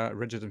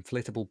 rigid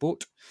inflatable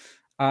boat.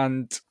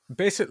 And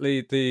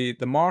basically the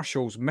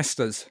marshals missed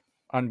us,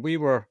 and we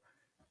were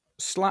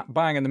slap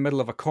bang in the middle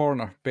of a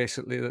corner,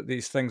 basically, that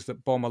these things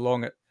that bomb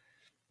along at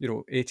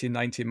 80,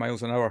 90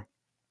 miles an hour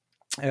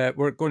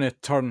were going to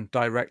turn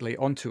directly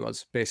onto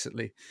us,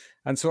 basically.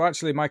 And so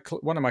actually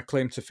one of my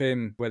claim to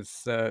fame with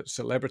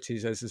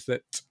celebrities is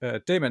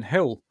that Damon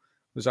Hill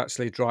was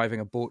actually driving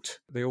a boat,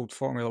 the old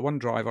Formula One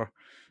driver.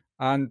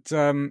 And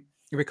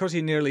because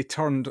he nearly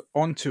turned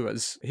onto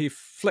us, he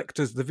flicked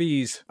us the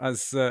V's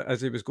as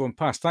he was going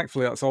past.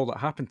 Thankfully, that's all that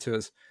happened to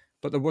us.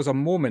 But there was a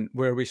moment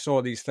where we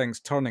saw these things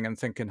turning and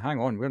thinking, hang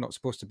on, we're not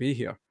supposed to be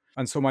here.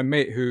 And so my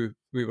mate who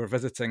we were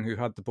visiting, who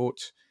had the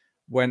boat,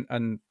 went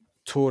and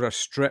tore a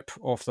strip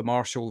off the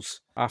marshals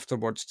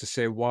afterwards to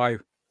say, why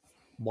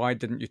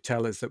didn't you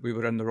tell us that we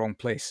were in the wrong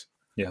place?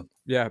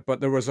 Yeah, but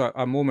there was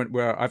a moment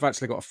where I've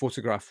actually got a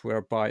photograph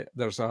whereby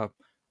there's a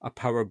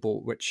power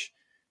boat which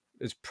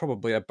is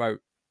probably about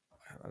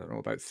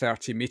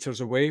 30 meters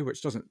away,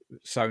 which doesn't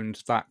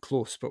sound that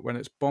close, but when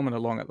it's bombing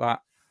along at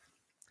that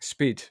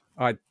speed,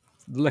 I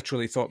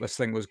literally thought this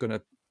thing was going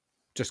to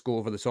just go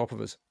over the top of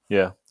us.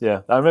 Yeah.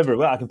 I remember it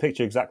well. I can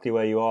picture exactly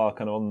where you are,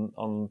 kind of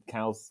on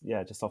Cowes,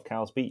 just off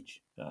Cowes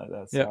Beach.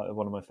 That's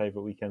one of my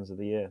favourite weekends of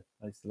the year.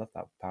 I used to love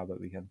that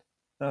powerboat weekend.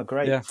 Oh,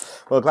 great. Yeah.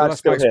 Well, glad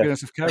that's my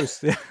experience of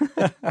Cowes. Yeah.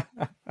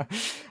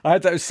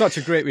 It was such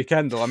a great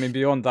weekend, though. I mean,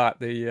 beyond that,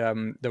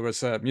 there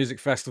was a music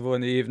festival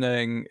in the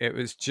evening. It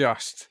was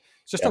just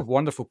a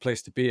wonderful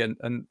place to be,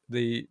 and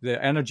the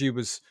energy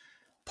was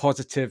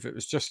positive. It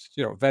was just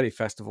very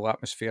festival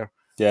atmosphere.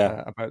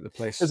 About the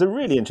place. It's a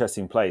really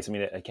interesting place. I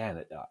mean,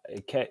 again,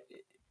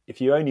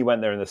 if you only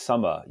went there in the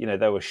summer,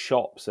 there were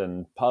shops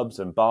and pubs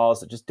and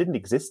bars that just didn't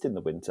exist in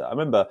the winter. I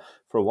remember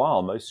for a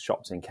while, most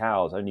shops in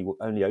Cowes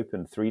only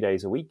opened 3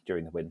 days a week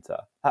during the winter.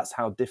 That's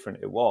how different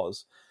it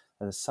was.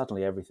 And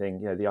suddenly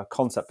everything, the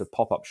concept of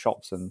pop-up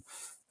shops and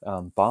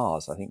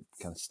bars, I think,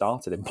 kind of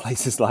started in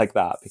places like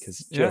that because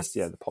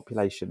the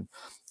population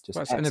just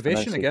it's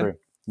innovation again. Grew.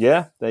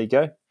 Yeah, there you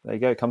go.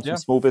 It comes from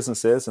small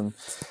businesses, and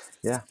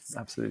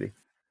absolutely.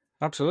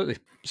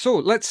 So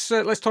let's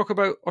talk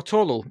about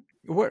Otolo.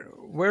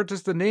 Where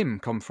does the name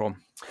come from?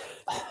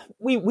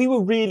 We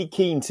were really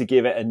keen to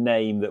give it a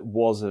name that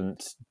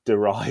wasn't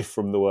derived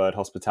from the word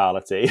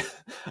hospitality,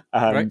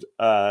 and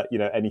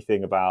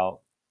anything about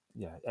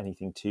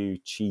anything too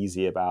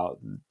cheesy about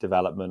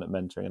development and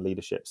mentoring and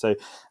leadership. So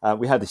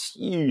we had this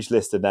huge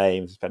list of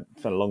names, spent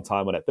a long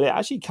time on it, but it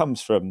actually comes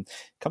from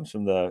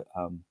the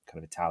kind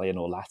of Italian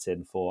or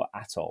Latin for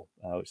atoll,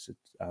 which is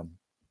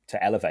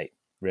to elevate.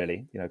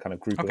 Really, kind of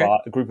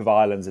group of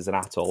islands is an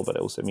atoll, but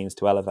it also means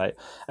to elevate,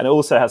 and it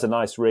also has a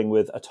nice ring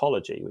with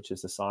otology, which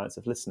is the science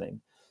of listening.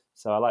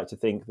 So I like to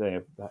think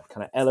that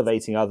kind of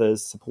elevating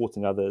others,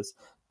 supporting others,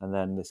 and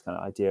then this kind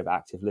of idea of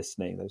active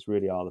listening. Those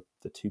really are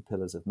the two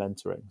pillars of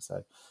mentoring.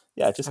 So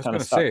just kind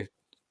of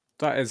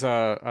That is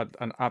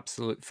an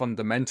absolute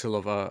fundamental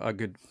of a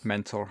good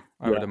mentor,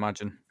 I would Yeah,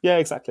 imagine. yeah,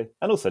 exactly.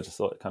 And also just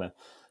thought it kind of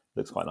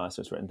looks quite nice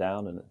when it's written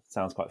down, and it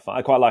sounds quite fun.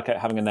 I quite like it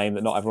having a name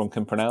that not everyone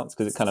can pronounce,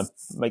 because it kind of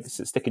makes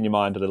it stick in your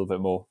mind a little bit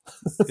more.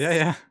 Yeah,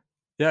 yeah.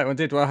 Yeah,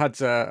 indeed. Well,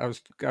 I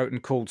was out in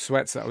cold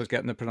sweats that I was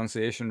getting the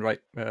pronunciation right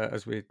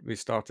as we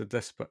started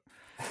this, You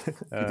did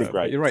but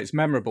great. you're right. It's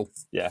memorable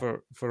Yeah,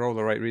 for all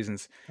the right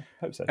reasons.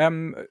 hope so.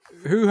 Um,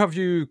 who have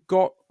you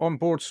got on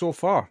board so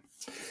far?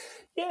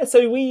 Yeah,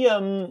 so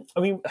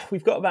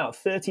we've got about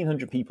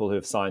 1,300 people who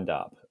have signed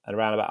up, and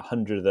around about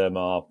 100 of them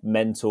are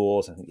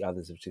mentors. I think the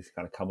others have just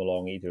kind of come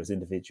along either as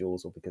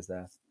individuals or because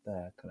their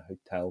kind of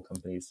hotel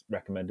companies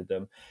recommended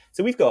them.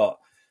 So we've got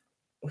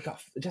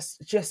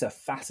just a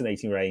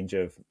fascinating range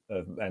of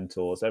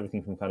mentors,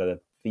 everything from kind of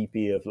the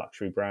VP of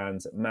luxury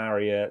brands at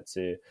Marriott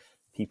to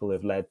people who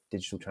have led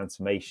digital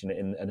transformation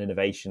and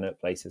innovation at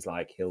places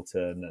like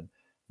Hilton and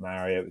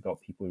Marriott. We've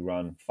got people who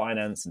run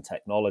finance and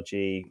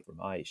technology from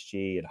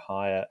IHG and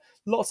Hyatt.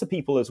 Lots of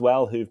people as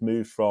well who've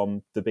moved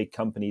from the big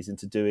companies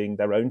into doing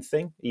their own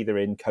thing, either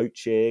in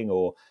coaching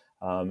or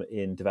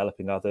in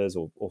developing others,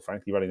 or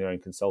frankly running their own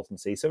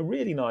consultancy. So a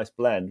really nice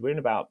blend. We're in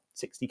about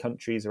 60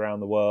 countries around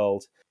the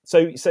world. So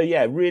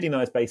yeah, really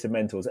nice base of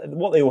mentors. And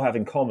what they all have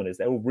in common is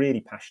they're all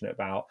really passionate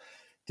about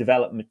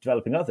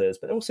developing others,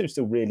 but they're also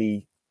still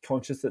really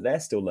conscious that they're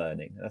still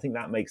learning. And I think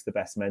that makes the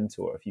best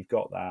mentor. If you've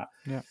got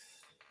Yeah.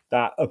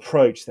 that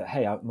approach that,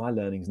 hey, my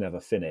learning's never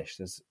finished,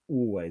 there's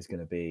always going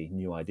to be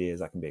new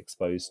ideas I can be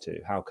exposed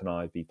to. How can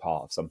I be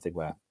part of something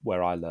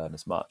where I learn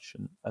as much?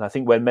 And I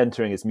think when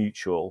mentoring is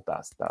mutual,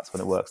 that's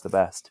when it works the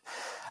best.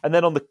 And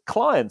then on the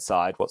client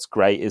side, what's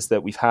great is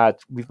that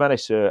we've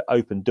managed to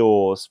open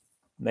doors,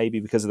 maybe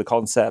because of the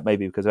concept,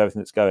 maybe because of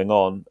everything that's going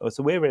on.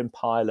 So we're in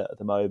pilot at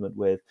the moment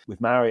with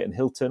Marriott and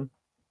Hilton,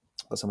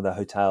 got some of the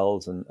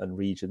hotels and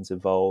regions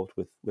involved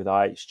with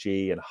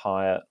IHG and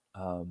Hyatt,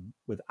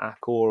 with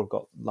Accor have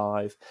got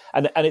live,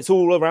 and it's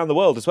all around the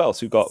world as well.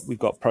 So we've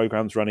got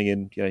programs running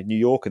in New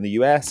York and the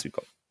US. We've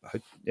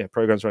got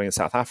programs running in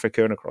South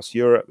Africa and across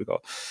Europe. We've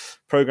got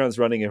programs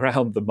running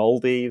around the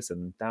Maldives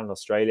and down in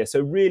Australia.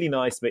 So really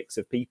nice mix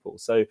of people.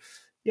 So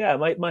yeah,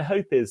 my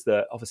hope is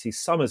that obviously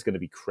summer's going to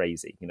be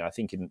crazy. I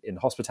think in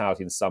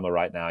hospitality in summer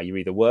right now, you're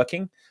either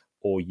working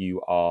or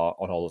you are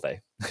on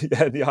holiday.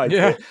 The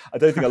idea, Yeah. I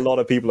don't think a lot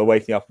of people are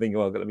waking up and thinking,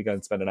 well, let me go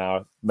and spend an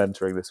hour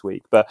mentoring this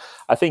week. But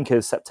I think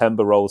as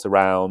September rolls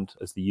around,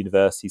 as the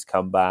universities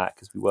come back,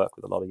 as we work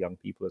with a lot of young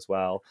people as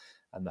well,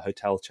 and the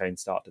hotel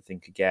chains start to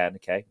think again,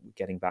 okay, we're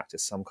getting back to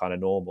some kind of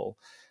normal,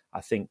 I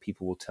think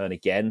people will turn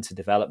again to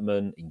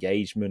development,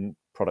 engagement,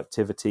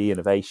 productivity,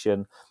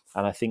 innovation.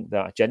 And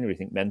I genuinely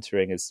think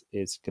mentoring is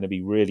going to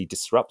be really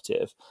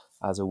disruptive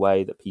as a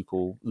way that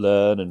people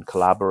learn and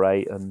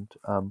collaborate and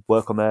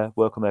work on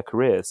their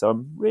careers. So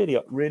I'm really,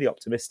 really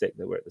optimistic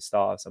that we're at the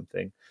start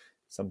of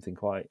something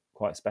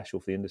quite special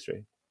for the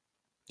industry.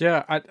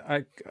 Yeah,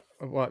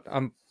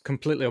 I'm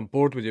completely on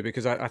board with you,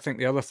 because I think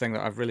the other thing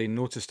that I've really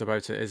noticed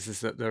about it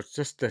is that there's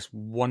just this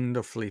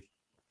wonderfully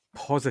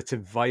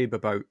positive vibe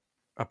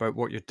about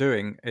what you're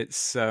doing.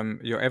 It's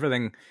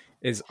everything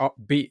is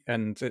upbeat,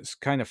 and it's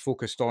kind of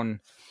focused on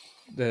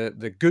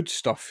the good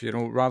stuff,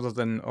 rather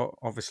than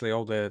obviously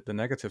all the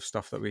negative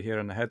stuff that we hear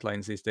in the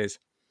headlines these days.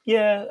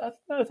 Yeah,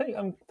 no,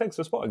 thanks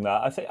for spotting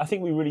that. I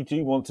think we really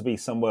do want to be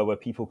somewhere where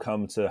people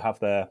come to have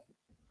their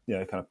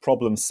kind of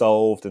problem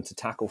solved and to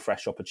tackle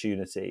fresh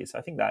opportunities.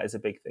 I think that is a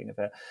big thing of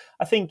it.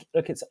 I think,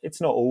 look,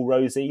 it's not all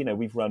rosy.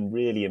 We've run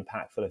really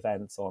impactful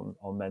events on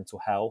mental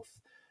health,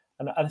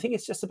 and I think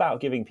it's just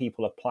about giving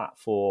people a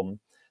platform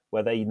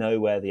where they know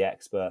where the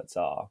experts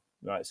are.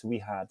 Right, so we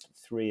had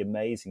 3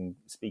 amazing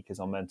speakers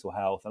on mental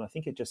health, and I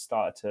think it just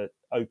started to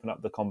open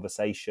up the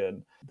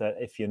conversation that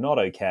if you're not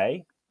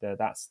okay,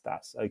 that's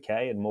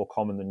okay and more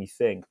common than you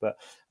think. But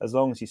as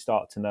long as you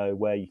start to know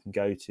where you can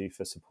go to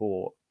for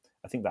support,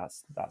 I think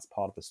that's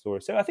part of the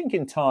story. So I think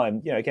in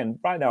time, again,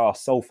 right now our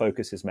sole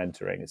focus is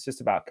mentoring. It's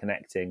just about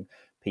connecting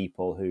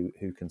people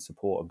who can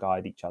support and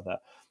guide each other.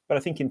 But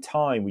I think in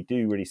time, we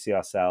do really see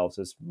ourselves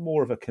as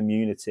more of a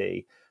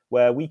community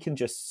where we can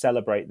just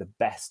celebrate the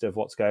best of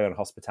what's going on in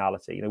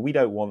hospitality. We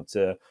don't want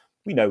to.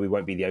 We know we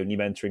won't be the only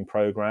mentoring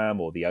program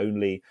or the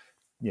only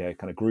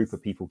kind of group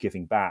of people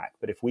giving back.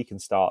 But if we can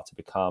start to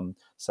become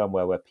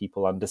somewhere where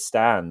people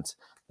understand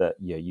that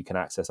you can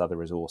access other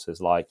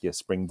resources like your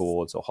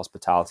springboards or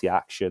hospitality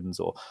actions,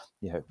 or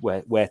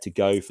where to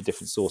go for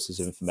different sources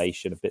of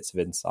information and bits of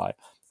insight,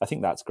 I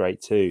think that's great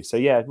too. So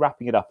yeah,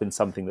 wrapping it up in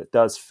something that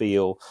does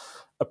feel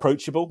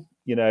approachable,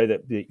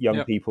 that the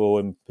young people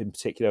in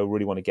particular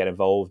really want to get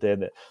involved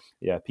in,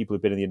 that people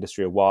who've been in the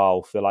industry a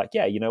while feel like,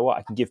 yeah, you know what,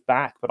 I can give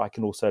back, but I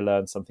can also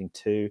learn something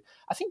too.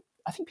 I think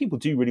people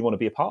do really want to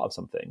be a part of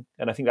something.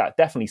 And I think that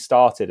definitely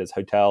started as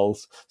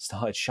hotels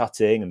started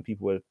shutting and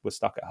people were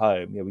stuck at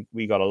home.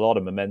 We got a lot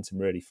of momentum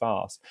really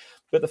fast.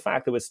 But the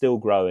fact that we're still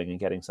growing and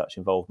getting such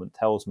involvement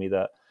tells me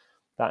that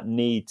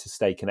need to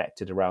stay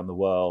connected around the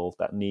world,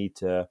 that need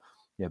to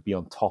be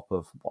on top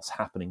of what's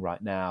happening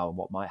right now and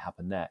what might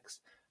happen next,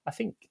 I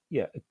think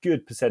a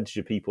good percentage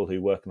of people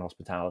who work in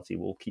hospitality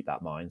will keep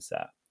that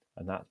mindset,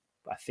 and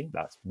I think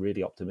that's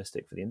really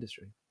optimistic for the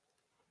industry.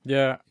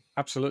 Yeah,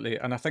 absolutely.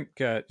 And I think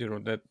that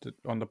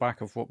on the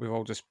back of what we've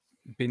all just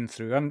been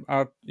through, and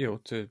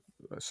to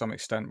some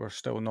extent, we're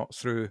still not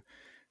through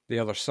the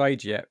other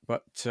side yet,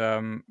 but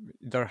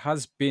there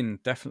has been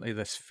definitely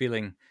this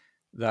feeling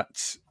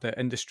that the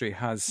industry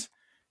has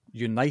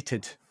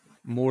united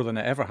more than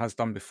it ever has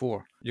done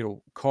before.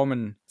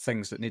 Common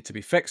things that need to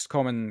be fixed,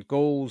 common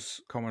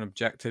goals, common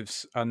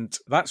objectives, and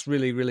that's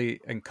really, really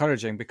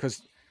encouraging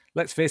because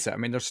let's face it, I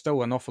mean, there's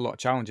still an awful lot of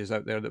challenges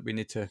out there that we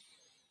need to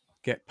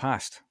get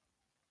past.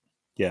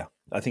 Yeah,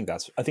 I think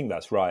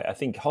that's right. I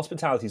think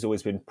hospitality has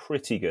always been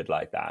pretty good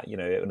like that.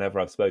 Whenever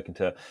I've spoken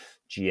to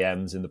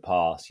GMs in the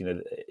past,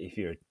 if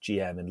you're a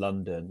GM in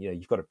London,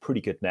 you've got a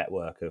pretty good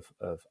network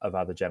of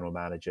other general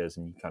managers,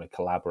 and you kind of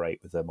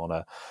collaborate with them on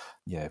a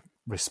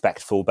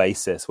respectful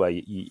basis where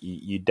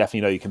you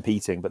definitely know you're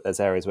competing, but there's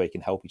areas where you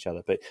can help each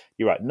other. But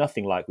you're right,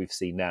 nothing like we've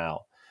seen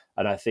now.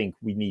 And I think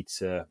we need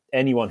to,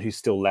 anyone who's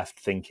still left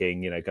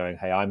thinking, going,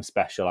 hey, I'm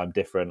special, I'm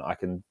different, I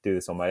can do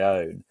this on my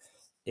own,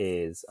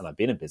 and I've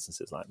been in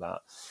businesses like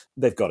that,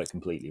 they've got it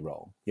completely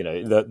wrong.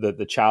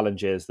 The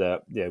challenges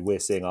that we're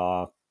seeing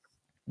our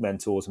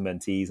mentors and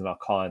mentees and our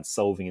clients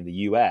solving in the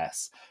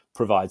US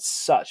provide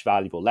such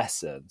valuable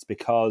lessons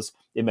because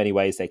in many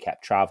ways they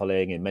kept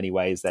traveling, in many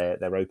ways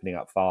they're opening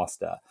up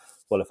faster.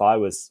 Well, if I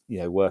was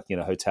working in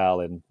a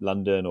hotel in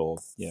London or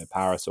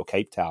Paris or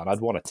Cape Town, I'd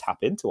want to tap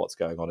into what's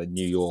going on in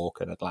New York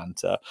and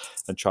Atlanta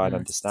and try and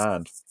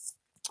understand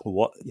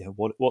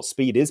what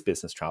speed is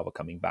business travel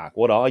coming back?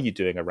 What are you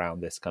doing around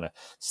this kind of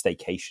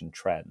staycation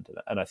trend?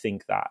 And I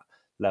think that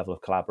level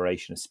of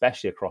collaboration,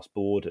 especially across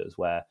borders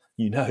where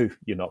you're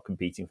not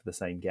competing for the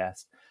same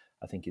guest,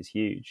 I think is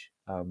huge.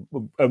 And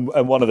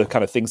one of the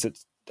kind of things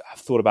that I've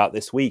thought about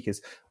this week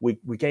is we're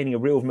gaining a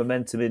real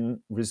momentum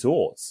in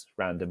resorts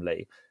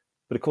randomly.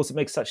 But of course, it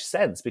makes such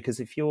sense because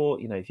if you're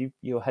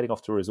heading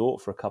off to a resort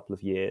for a couple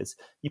of years,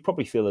 you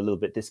probably feel a little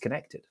bit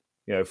disconnected,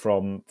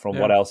 from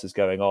what else is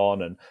going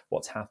on and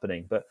what's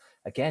happening. But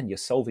again, you're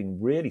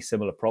solving really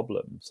similar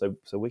problems.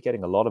 So we're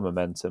getting a lot of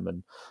momentum,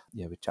 and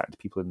we're chatting to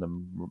people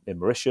in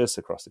Mauritius,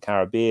 across the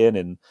Caribbean,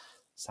 in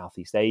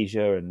Southeast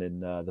Asia, and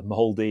in the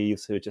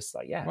Maldives, who are just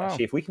like, wow.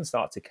 Actually, if we can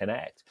start to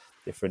connect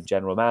different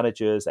general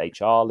managers,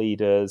 HR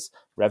leaders,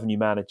 revenue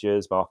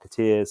managers,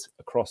 marketeers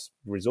across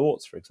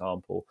resorts, for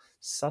example,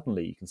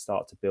 suddenly you can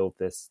start to build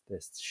this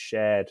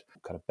shared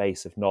kind of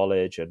base of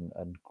knowledge and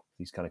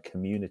these kind of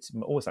communities,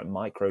 almost like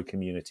micro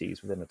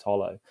communities within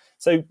Atollo.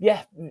 So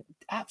yeah,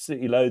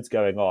 absolutely loads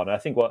going on. And I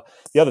think what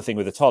the other thing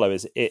with Atollo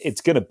is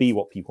it's going to be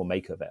what people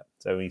make of it.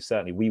 So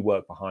we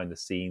work behind the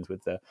scenes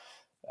with the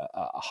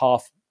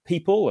half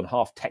people and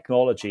half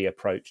technology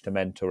approach to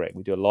mentoring.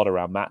 We do a lot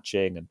around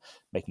matching and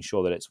making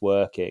sure that it's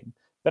working.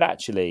 But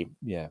actually,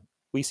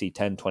 we see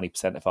 10,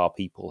 20% of our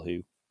people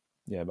who,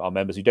 our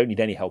members who don't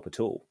need any help at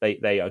all.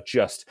 They are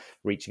just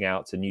reaching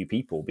out to new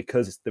people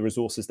because the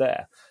resource is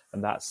there.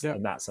 And that's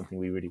something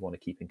we really want to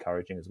keep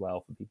encouraging as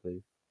well for people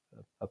who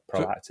are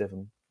proactive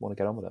and want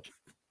to get on with it.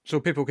 So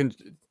people can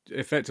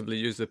effectively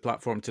use the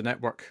platform to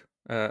network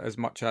as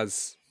much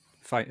as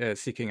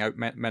seeking out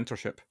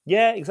mentorship.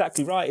 Yeah,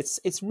 exactly right.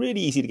 It's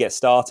really easy to get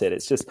started.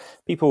 It's just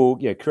people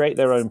create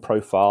their own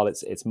profile.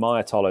 It's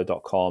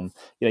myatollo.com.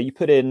 You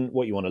put in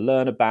what you want to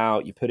learn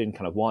about. You put in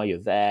kind of why you're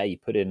there. You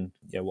put in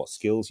what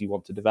skills you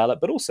want to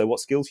develop, but also what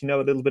skills you know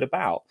a little bit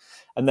about,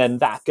 and then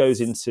that goes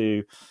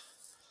into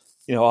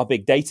our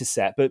big data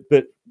set, but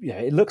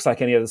it looks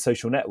like any other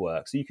social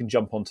network. So you can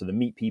jump onto the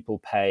Meet People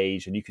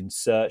page and you can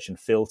search and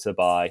filter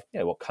by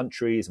what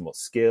countries and what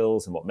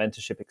skills and what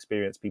mentorship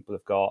experience people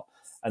have got.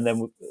 And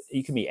then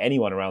you can meet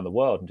anyone around the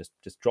world and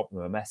just drop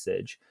them a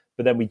message.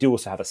 But then we do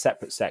also have a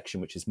separate section,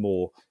 which is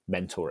more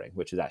mentoring,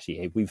 which is actually,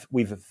 hey,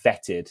 we've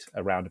vetted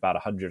around about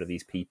 100 of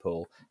these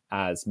people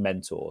as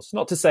mentors.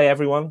 Not to say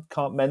everyone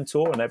can't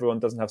mentor and everyone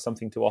doesn't have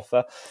something to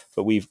offer,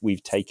 but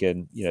we've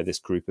taken, this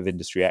group of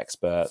industry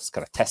experts,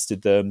 kind of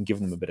tested them,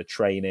 given them a bit of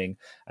training,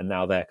 and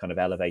now they're kind of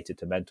elevated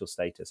to mentor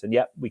status. And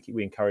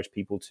we encourage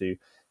people to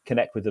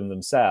connect with them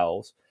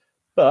themselves.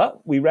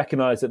 But we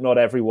recognize that not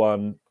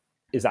everyone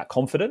is that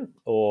confident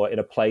or in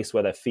a place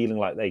where they're feeling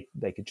like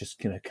they could just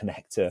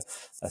connect to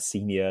a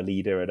senior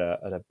leader at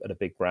a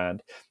big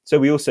brand. So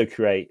we also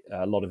create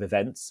a lot of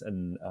events,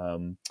 and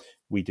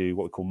we do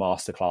what we call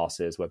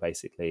masterclasses, where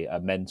basically a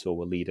mentor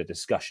will lead a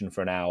discussion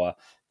for an hour.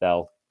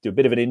 They'll do a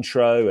bit of an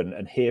intro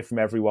and hear from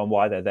everyone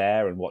why they're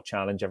there and what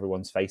challenge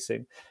everyone's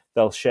facing.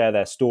 They'll share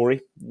their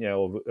story,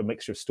 a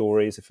mixture of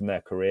stories from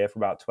their career for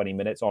about 20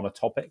 minutes on a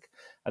topic.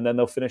 And then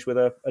they'll finish with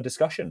a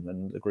discussion,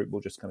 and the group will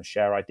just kind of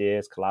share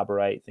ideas,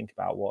 collaborate, think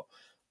about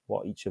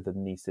what each of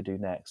them needs to do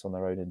next on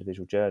their own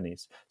individual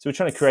journeys. So we're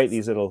trying to create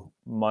these little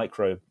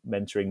micro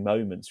mentoring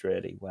moments,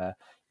 really, where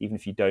even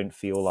if you don't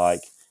feel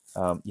like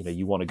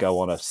you want to go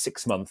on a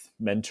 6-month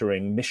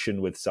mentoring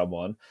mission with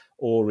someone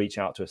or reach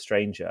out to a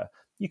stranger,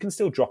 you can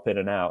still drop in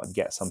and out and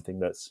get something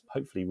that's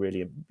hopefully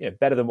really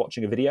better than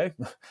watching a video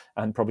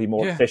and probably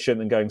more efficient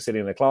than going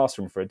sitting in a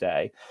classroom for a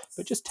day,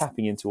 but just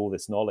tapping into all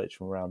this knowledge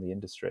from around the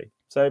industry.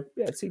 So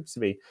yeah, it seems to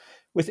be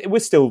we're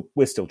still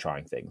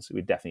trying things.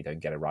 We definitely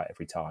don't get it right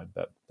every time,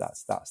 but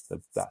that's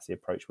the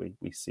approach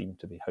we seem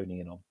to be honing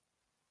in on.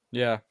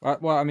 Yeah,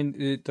 well, I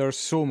mean, there's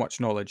so much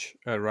knowledge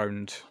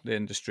around the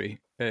industry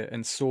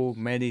in so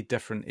many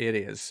different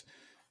areas.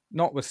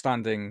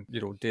 Notwithstanding,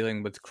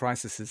 dealing with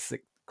crises.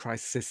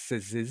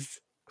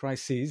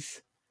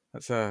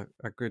 That's a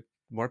good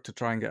word to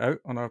try and get out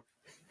on a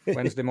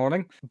Wednesday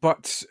morning.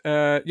 But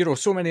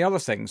so many other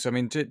things. I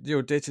mean,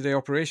 day-to-day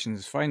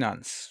operations,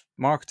 finance,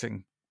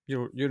 marketing.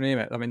 You name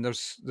it. I mean,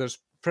 there's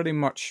pretty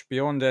much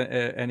beyond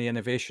any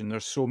innovation.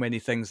 There's so many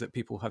things that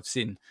people have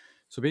seen.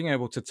 So being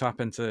able to tap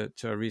into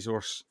a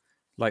resource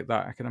like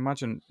that, I can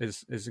imagine,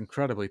 is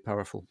incredibly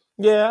powerful.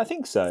 Yeah, I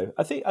think so.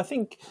 I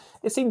think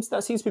that seems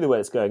to be the way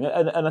it's going,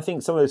 and I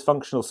think some of those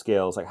functional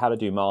skills, like how to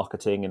do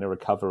marketing in a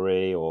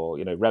recovery, or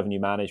revenue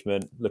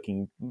management,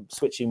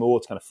 switching more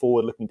to kind of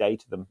forward-looking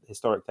data than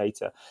historic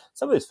data.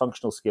 Some of those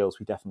functional skills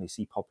we definitely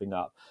see popping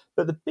up.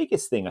 But the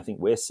biggest thing I think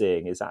we're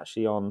seeing is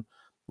actually on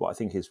what I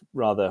think is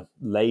rather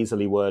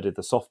lazily worded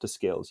the softer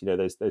skills.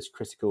 Those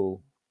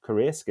critical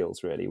career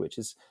skills, really, which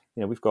is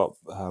we've got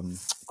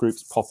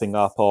groups popping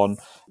up on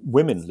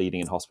women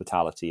leading in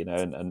hospitality,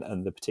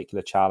 and the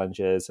particular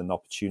challenges and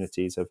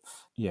opportunities of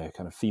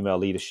kind of female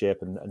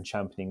leadership and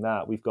championing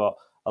that. We've got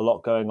a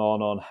lot going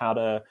on how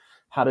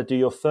to do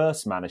your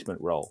first management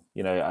role.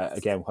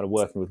 Again, kind of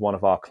working with one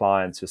of our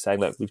clients who's saying,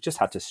 look, we've just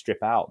had to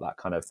strip out that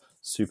kind of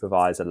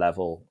supervisor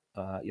level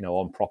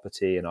on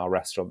property in our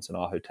restaurants and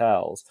our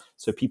hotels,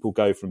 so people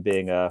go from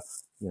being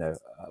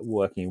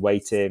working in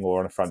waiting or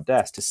on a front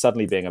desk to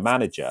suddenly being a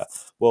manager.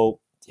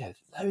 Well,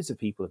 loads of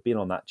people have been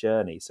on that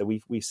journey. So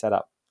we've set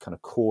up kind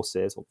of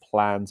courses or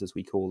plans, as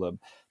we call them,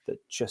 that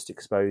just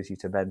expose you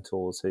to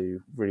mentors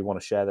who really want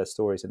to share their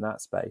stories in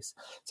that space.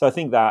 So I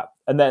think that,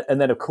 and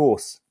then of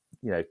course,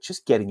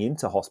 just getting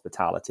into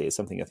hospitality is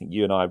something I think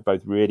you and I are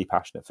both really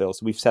passionate, Phil.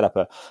 So we've set up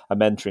a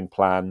mentoring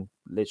plan,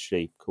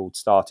 literally called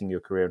Starting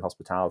Your Career in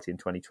Hospitality in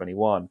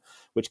 2021,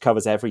 which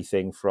covers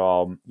everything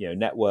from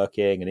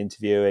networking and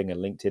interviewing and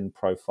LinkedIn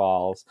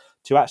profiles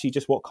to actually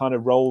just what kind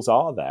of roles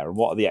are there and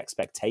what are the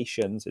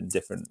expectations in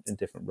different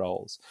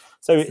roles.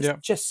 So it's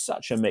just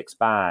such a mixed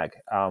bag,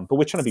 but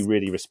we're trying to be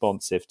really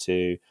responsive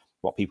to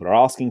what people are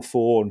asking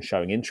for and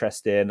showing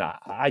interest in.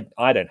 I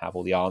don't have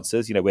all the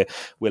answers.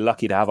 We're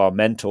lucky to have our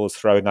mentors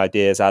throwing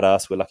ideas at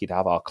us. We're lucky to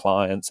have our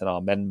clients and our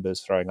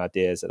members throwing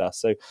ideas at us.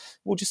 So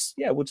we'll just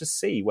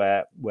see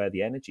where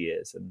the energy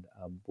is, and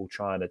we'll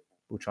try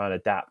and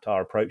adapt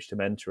our approach to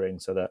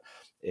mentoring so that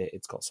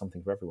it's got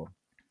something for everyone.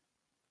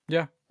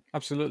 Yeah,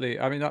 absolutely.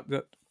 I mean,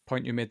 that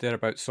point you made there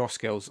about soft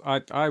skills,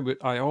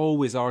 I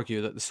always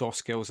argue that the soft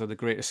skills are the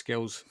greatest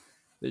skills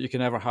that you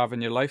can ever have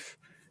in your life.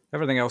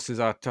 Everything else is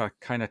a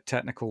kind of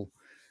technical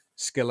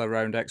skill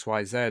around X,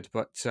 Y, Z.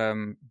 But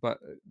the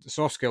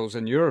soft skills,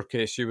 in your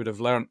case, you would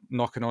have learned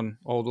knocking on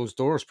all those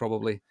doors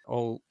probably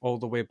all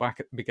the way back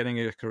at the beginning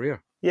of your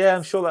career. Yeah,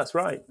 I'm sure that's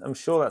right.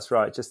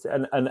 Just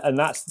and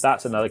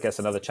that's another, I guess,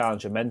 another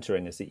challenge of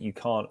mentoring is that you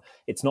can't.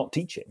 It's not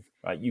teaching,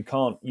 right? You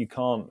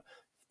can't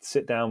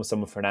sit down with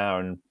someone for an hour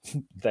and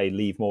they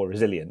leave more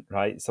resilient,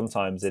 right?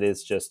 Sometimes it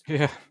is just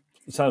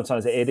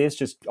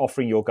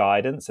offering your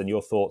guidance and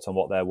your thoughts on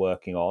what they're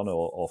working on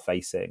or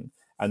facing,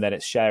 and then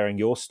it's sharing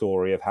your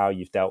story of how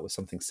you've dealt with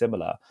something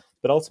similar.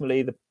 But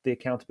ultimately, the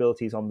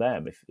accountability is on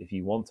them. If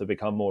you want to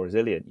become more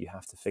resilient, you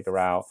have to figure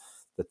out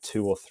the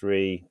 2 or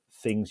 3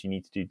 things you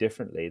need to do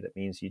differently. That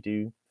means you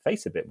do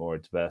face a bit more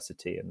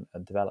adversity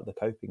and develop the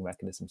coping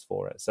mechanisms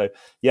for it. So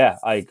yeah,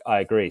 I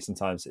agree.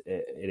 Sometimes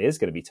it is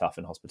going to be tough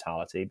in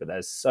hospitality, but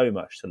there's so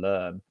much to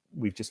learn.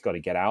 We've just got to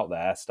get out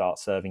there, start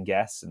serving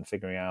guests and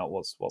figuring out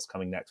what's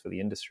coming next for the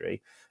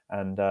industry,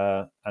 and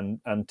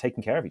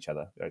taking care of each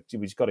other.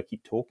 We just got to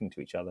keep talking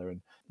to each other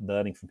and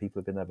learning from people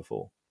who've been there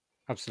before.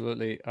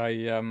 Absolutely.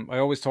 I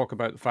always talk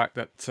about the fact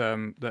that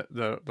that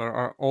there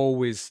are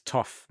always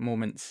tough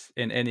moments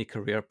in any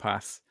career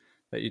path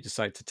that you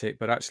decide to take,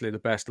 but actually the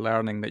best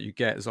learning that you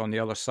get is on the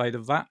other side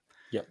of that.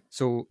 Yeah.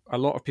 So a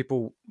lot of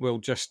people will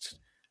just,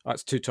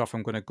 that's too tough,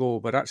 I'm going to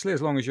go. But actually,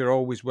 as long as you're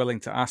always willing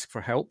to ask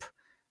for help,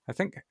 I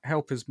think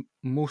help is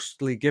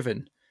mostly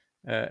given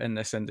in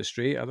this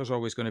industry. There's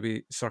always going to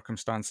be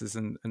circumstances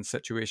and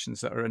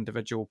situations that are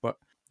individual, but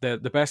the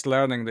best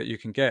learning that you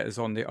can get is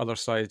on the other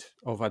side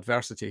of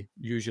adversity,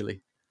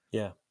 usually.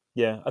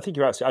 Yeah, I think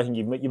you're absolutely.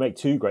 I think you make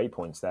 2 great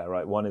points there,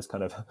 right? One is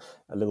kind of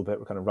a little bit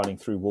kind of running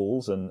through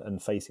walls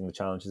and facing the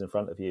challenges in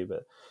front of you,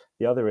 but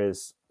the other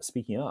is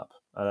speaking up.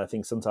 And I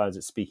think sometimes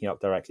it's speaking up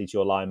directly to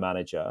your line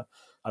manager.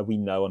 We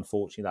know,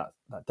 unfortunately,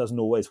 that doesn't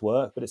always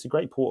work, but it's a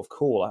great port of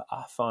call.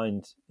 I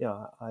find,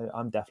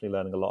 I'm definitely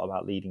learning a lot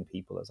about leading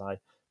people as I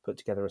put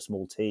together a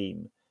small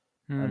team.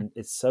 And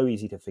it's so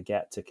easy to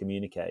forget to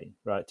communicate,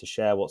 right? To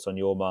share what's on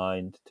your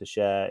mind, to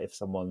share if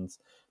someone's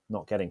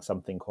not getting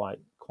something quite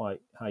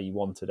quite how you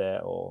wanted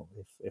it, or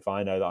if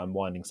I know that I'm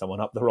winding someone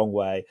up the wrong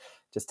way,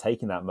 just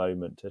taking that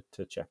moment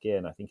to check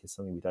in, I think is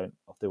something we don't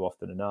do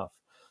often enough.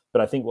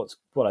 But I think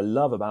what I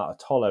love about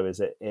Atollo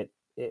is it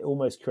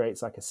almost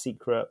creates like a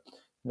secret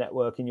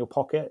network in your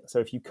pocket. So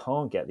if you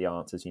can't get the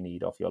answers you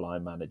need off your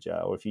line manager,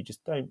 or if you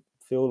just don't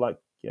feel like,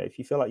 if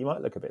you feel like you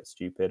might look a bit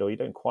stupid, or you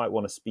don't quite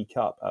want to speak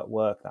up at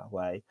work that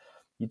way,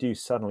 you do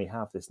suddenly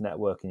have this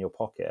network in your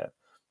pocket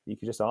you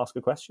could just ask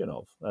a question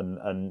of,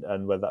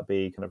 and whether that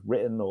be kind of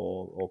written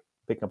or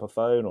picking up a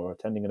phone or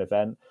attending an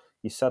event,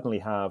 you suddenly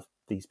have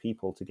these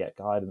people to get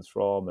guidance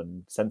from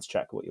and sense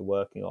check what you're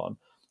working on.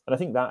 And I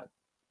think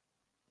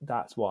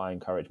that's what I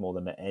encourage more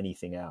than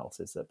anything else,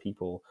 is that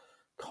people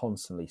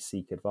constantly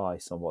seek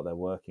advice on what they're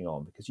working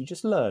on, because you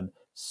just learn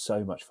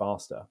so much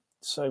faster.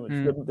 So much,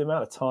 the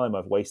amount of time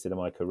I've wasted in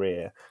my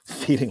career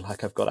feeling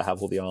like I've got to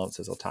have all the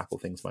answers or tackle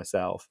things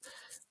myself,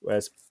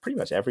 whereas pretty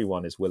much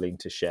everyone is willing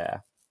to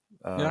share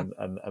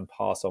and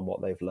pass on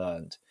what they've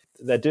learned.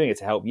 They're doing it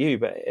to help you,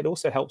 but it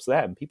also helps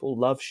them. People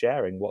love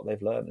sharing what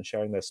they've learned and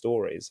sharing their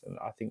stories, and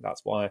I think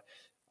that's why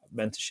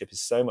mentorship is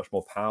so much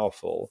more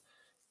powerful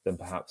than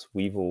perhaps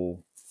we've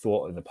all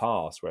thought in the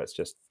past, where it's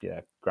just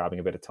grabbing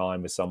a bit of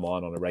time with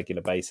someone on a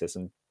regular basis,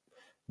 and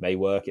may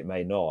work, it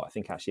may not. I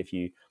think actually if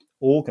you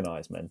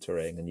organize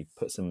mentoring and you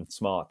put some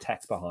smart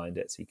tech behind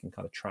it, so you can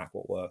kind of track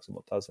what works and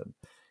what doesn't,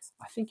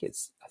 I think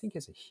it's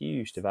a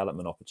huge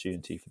development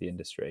opportunity for the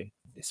industry,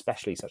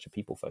 especially such a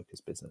people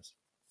focused business.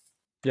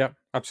 Yeah,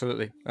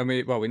 absolutely. And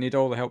we need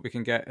all the help we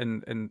can get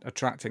in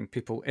attracting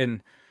people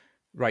in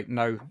right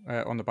now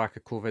on the back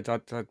of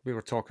COVID. We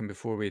were talking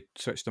before we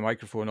switched the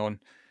microphone on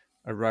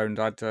around.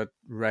 I'd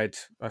read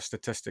a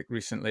statistic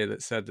recently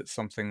that said that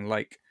something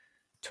like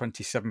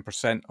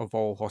 27% of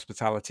all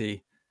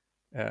hospitality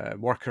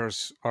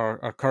workers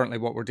are currently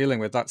what we're dealing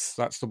with. That's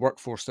the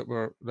workforce that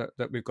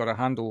we've got to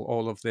handle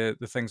all of the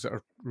things that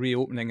are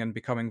reopening and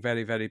becoming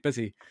very, very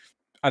busy.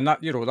 And that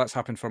that's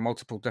happened for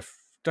multiple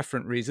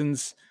different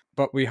reasons,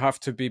 but we have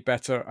to be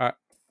better at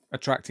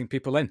attracting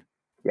people in.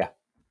 Yeah,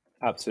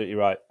 absolutely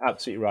right.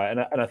 Absolutely right.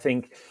 And I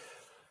think,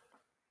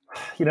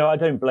 I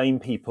don't blame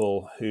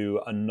people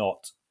who are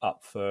not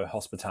up for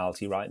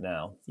hospitality right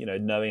now.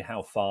 Knowing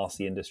how fast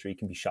the industry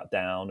can be shut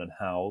down and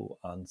how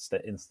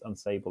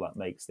unstable that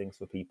makes things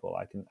for people,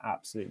 I can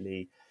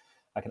absolutely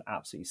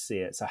see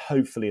it. So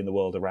hopefully in the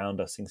world around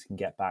us, things can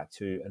get back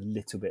to a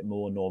little bit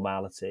more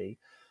normality.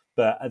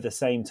 But at the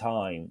same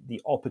time,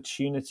 the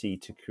opportunity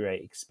to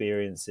create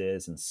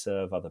experiences and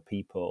serve other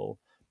people,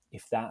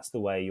 if that's the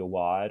way you're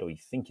wired, or you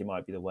think it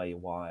might be the way you're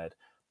wired,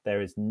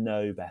 there is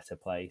no better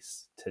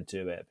place to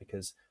do it,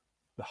 because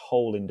the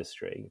whole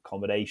industry,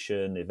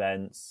 accommodation,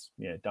 events,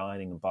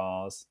 dining and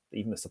bars,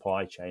 even the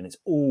supply chain, it's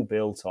all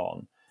built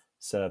on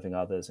serving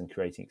others and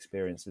creating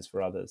experiences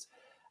for others.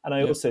 And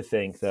I also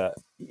think that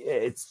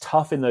it's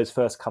tough in those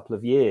first couple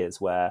of years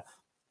where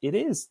it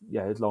is,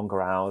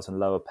 longer hours and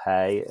lower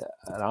pay.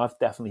 And I've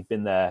definitely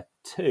been there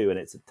too. And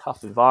it's a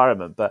tough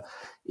environment. But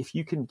if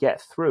you can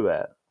get through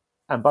it,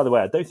 and by the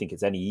way, I don't think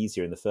it's any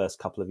easier in the first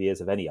couple of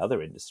years of any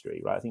other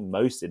industry, right? I think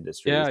most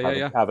industries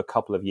have a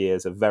couple of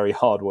years of very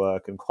hard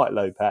work and quite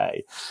low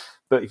pay.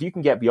 But if you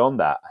can get beyond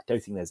that, I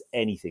don't think there's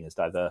anything as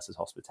diverse as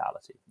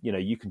hospitality.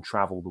 You can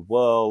travel the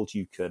world,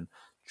 you can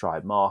try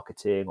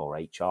marketing or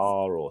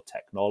HR or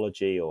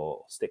technology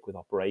or stick with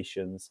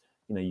operations.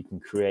 You can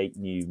create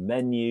new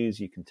menus,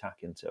 you can tack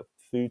into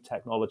food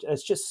technology.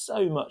 There's just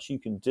so much you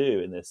can do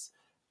in this.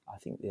 I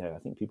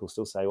think people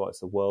still say, well,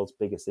 it's the world's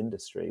biggest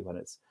industry when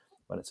it's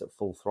at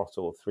full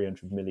throttle,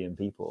 300 million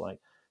people. Like,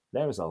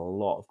 there is a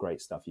lot of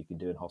great stuff you can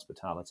do in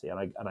hospitality.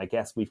 And I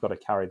guess we've got to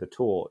carry the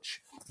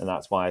torch. And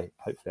that's why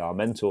hopefully our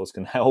mentors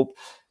can help,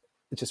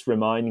 just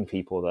reminding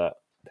people that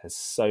there's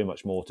so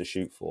much more to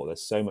shoot for.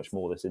 There's so much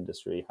more this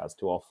industry has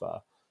to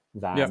offer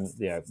than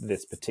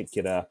this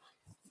particular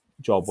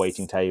job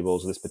waiting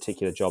tables, or this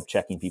particular job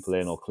checking people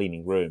in or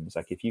cleaning rooms.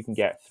 Like, if you can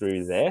get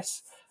through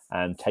this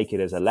and take it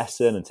as a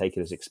lesson and take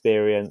it as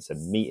experience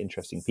and meet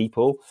interesting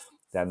people,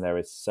 then there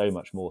is so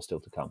much more still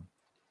to come.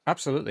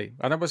 Absolutely.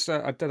 And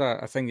I did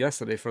a thing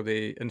yesterday for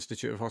the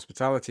Institute of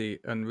Hospitality,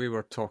 and we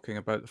were talking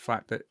about the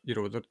fact that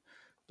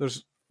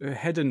there's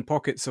hidden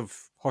pockets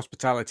of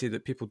hospitality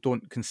that people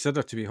don't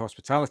consider to be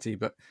hospitality,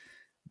 but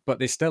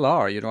they still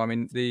are. I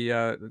mean,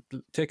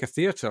 take a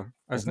theatre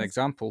as an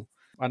example,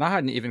 and I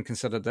hadn't even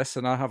considered this.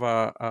 And I have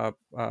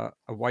a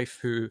wife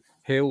who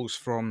hails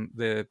from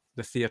the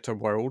theatre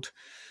world,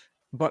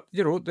 but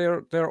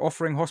they're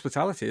offering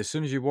hospitality as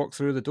soon as you walk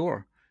through the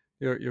door.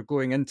 You're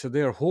going into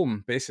their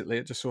home, basically.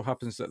 It just so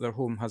happens that their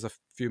home has a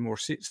few more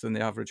seats than the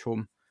average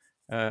home,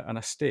 and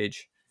a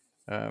stage.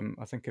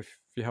 I think if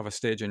you have a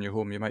stage in your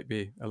home, you might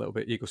be a little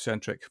bit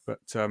egocentric, but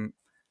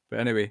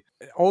anyway,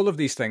 all of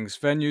these things,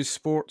 venues,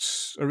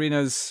 sports,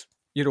 arenas,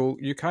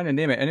 you kind of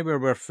name it, anywhere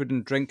where food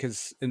and drink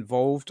is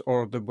involved,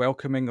 or the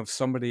welcoming of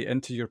somebody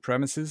into your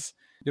premises,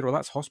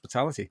 that's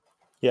hospitality.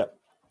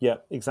 Yeah,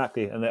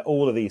 exactly. And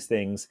all of these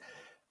things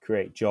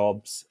create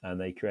jobs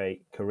and they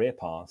create career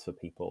paths for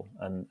people.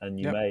 And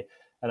you may,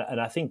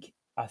 and I think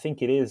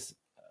it is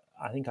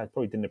I think I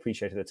probably didn't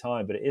appreciate at the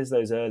time, but it is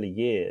those early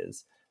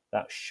years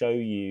that show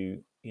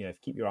you,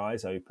 keep your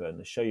eyes open,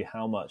 that show you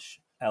how much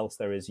else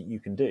there is you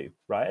can do,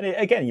 right? And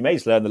again, you may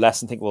just learn the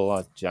lesson, think, well,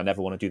 I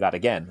never want to do that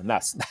again, and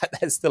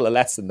there's still a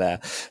lesson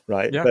there,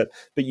 right? Yeah.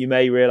 But you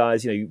may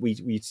realize,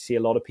 we see a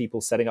lot of people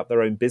setting up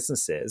their own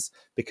businesses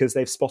because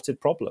they've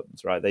spotted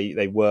problems, right?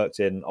 They worked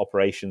in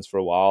operations for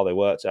a while, they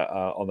worked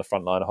on the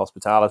front line of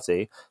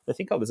hospitality. They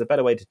think, oh, there's a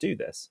better way to do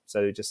this, so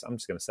I'm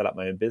just going to set up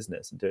my own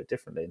business and do it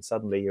differently. And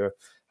suddenly you're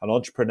an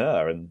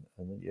entrepreneur, and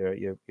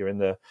you're in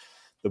the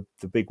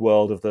big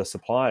world of the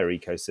supplier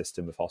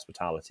ecosystem of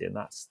hospitality, and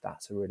that's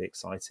a really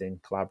exciting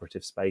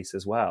collaborative space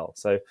as well.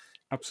 So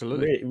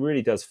Absolutely, it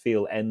really does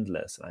feel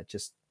endless. And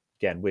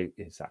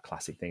it's that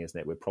classic thing, isn't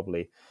it? We're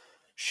probably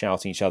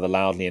shouting each other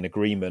loudly in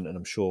agreement, and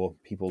I'm sure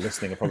people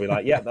listening are probably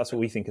like, yeah, that's what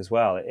we think as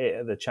well.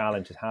 The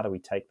challenge is, how do we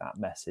take that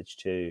message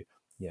to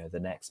the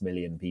next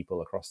million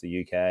people across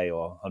the UK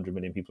or 100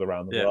 million people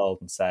around the world,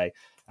 and say,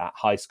 at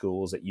high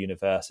schools, at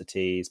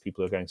universities,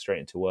 people who are going straight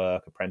into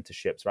work,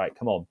 apprenticeships, right?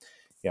 Come on,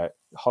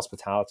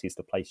 hospitality is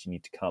the place you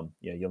need to come.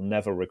 You'll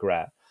never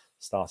regret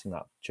starting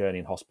that journey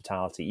in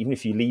hospitality. Even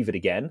if you leave it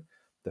again,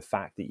 the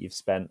fact that you've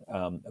spent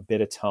a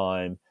bit of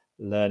time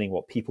learning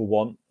what people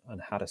want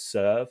and how to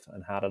serve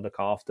and how to look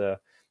after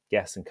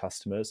guests and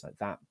customers, like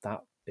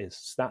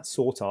that's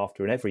sought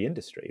after in every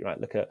industry, right?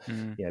 Look at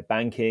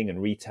banking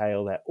and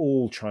retail; they're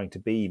all trying to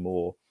be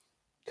more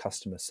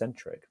customer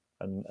centric,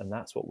 and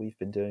that's what we've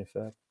been doing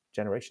for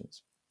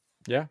generations.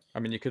 Yeah, I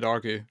mean, you could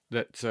argue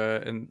that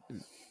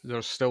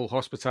there's still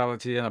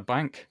hospitality in a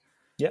bank.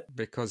 Yeah,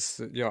 because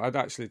I'd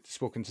actually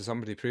spoken to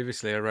somebody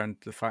previously around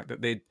the fact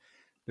that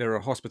they're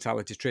a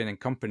hospitality training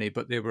company,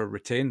 but they were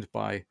retained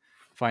by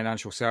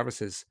financial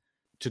services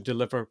to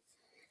deliver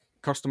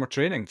customer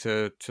training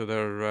to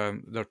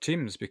their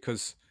teams,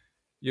 because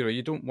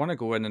you don't want to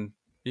go in, and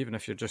even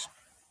if you're just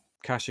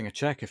cashing a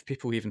check, if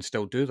people even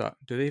still do that,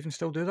 do they even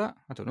still do that?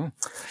 I don't know.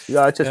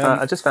 Yeah, I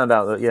just found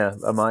out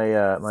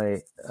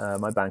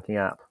that my banking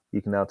app,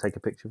 you can now take a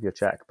picture of your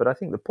check, but I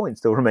think the point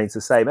still remains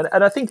the same. And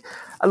I think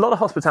a lot of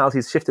hospitality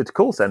has shifted to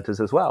call centers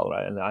as well,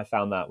 right? And I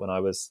found that when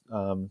I was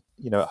at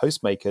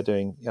Hostmaker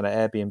doing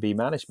Airbnb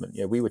management,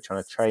 we were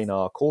trying to train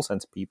our call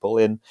center people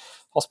in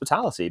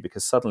hospitality,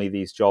 because suddenly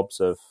these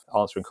jobs of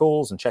answering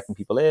calls and checking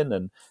people in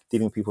and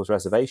dealing with people's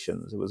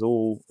reservations, it was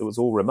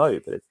all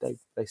remote, but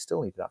they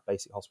still needed that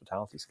basic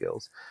hospitality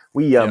skills.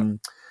 And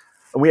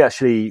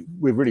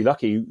we're really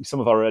lucky.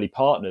 Some of our early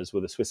partners were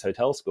the Swiss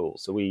Hotel School.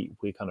 So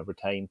we're kind of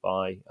retained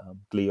by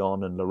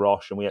Glion and La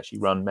Roche, and we actually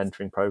run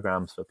mentoring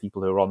programs for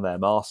people who are on their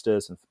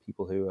masters and for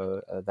people who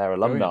are their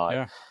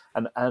alumni.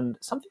 And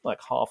something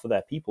like half of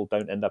their people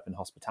don't end up in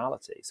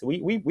hospitality. So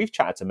we've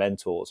chatted to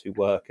mentors who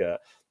work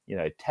at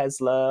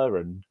Tesla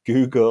and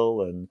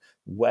Google and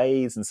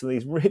Waze and some of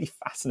these really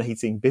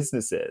fascinating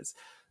businesses,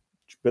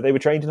 but they were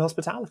trained in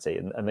hospitality,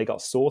 and they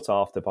got sought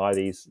after by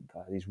these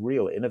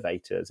real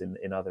innovators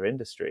in other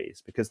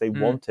industries, because they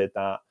wanted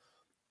that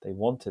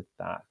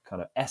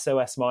kind of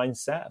SOS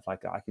mindset of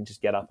like, I can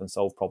just get up and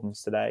solve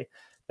problems today.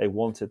 They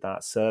wanted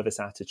that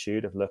service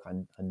attitude of, look,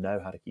 I know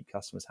how to keep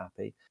customers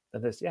happy.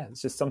 And it's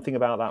just something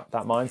about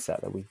that mindset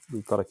that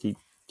we've got to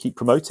keep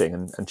promoting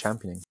and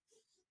championing.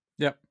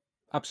 Yep,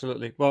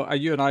 absolutely. Well,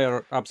 you and I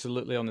are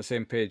absolutely on the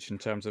same page in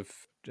terms of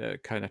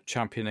kind of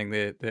championing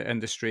the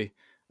industry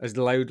as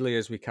loudly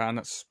as we can.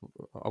 That's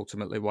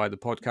ultimately why the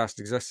podcast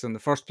exists in the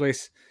first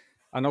place,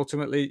 and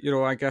ultimately,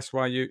 I guess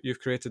why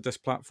you've created this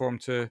platform,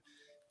 to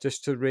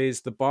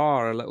raise the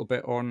bar a little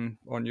bit on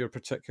your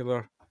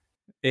particular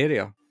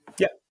area.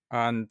 Yeah,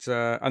 and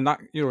that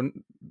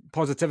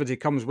positivity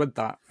comes with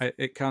that.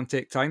 It can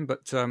take time,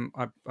 but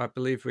I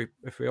believe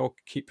if we all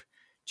keep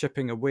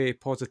chipping away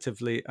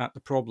positively at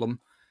the problem,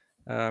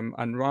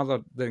 and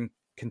rather than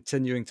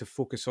continuing to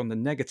focus on the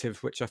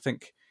negative, which I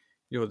think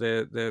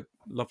the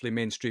lovely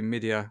mainstream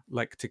media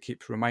like to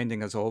keep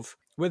reminding us of,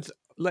 with,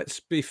 let's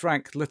be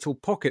frank, little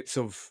pockets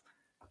of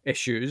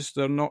issues.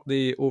 They're not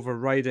the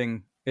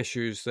overriding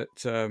issues that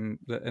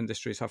that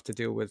industries have to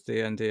deal with day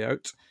in, day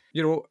out.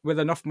 With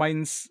enough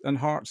minds and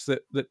hearts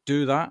that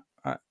do that,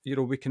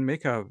 we can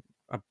make a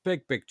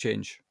big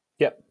change.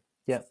 Yeah,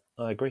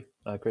 I agree.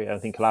 I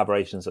think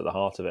collaboration's at the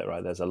heart of it,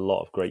 right? There's a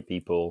lot of great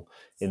people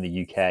in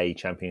the UK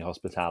championing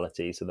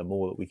hospitality. So the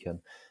more that we can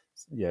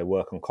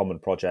work on common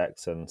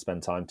projects and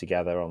spend time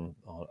together on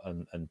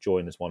and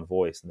join as one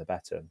voice, and the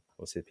better.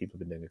 Obviously, people have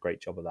been doing a great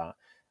job of that.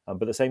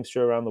 But the same's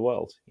true around the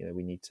world.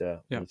 We need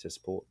to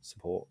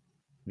support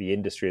the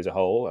industry as a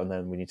whole, and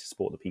then we need to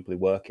support the people who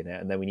work in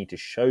it, and then we need to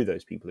show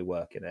those people who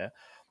work in it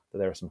that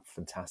there are some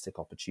fantastic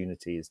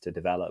opportunities to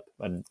develop.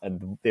 And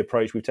the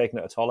approach we've taken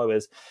at Atollo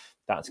is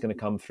that's going to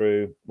come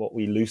through what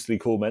we loosely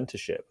call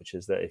mentorship, which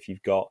is that if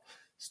you've got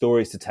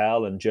stories to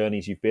tell and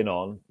journeys you've been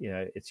on,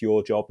 it's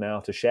your job now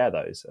to share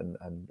those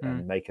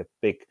and make a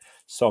big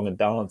song and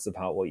dance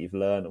about what you've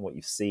learned and what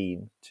you've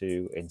seen,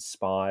 to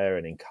inspire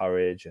and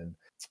encourage and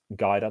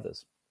guide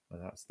others.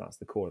 And that's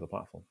the core of the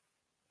platform.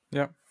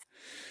 Yeah.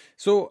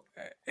 So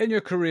in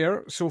your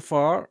career so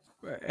far,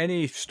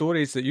 any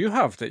stories that you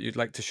have that you'd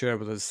like to share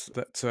with us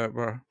that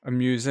were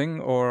amusing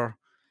or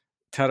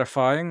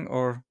terrifying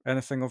or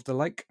anything of the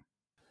like?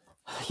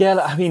 Yeah,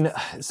 I mean,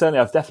 certainly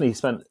I've definitely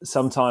spent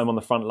some time on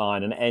the front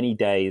line, and any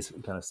days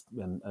kind of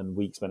and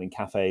weeks spent in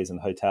cafes and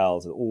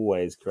hotels are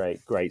always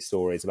great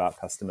stories about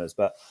customers.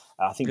 But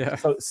I think Yeah.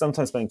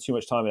 sometimes spending too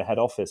much time in a head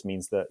office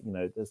means that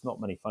there's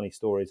not many funny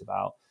stories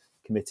about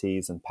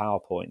committees and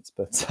PowerPoints.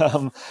 But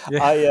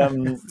Yeah. I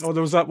Oh,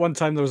 there was that one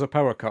time there was a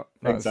power cut.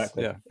 That's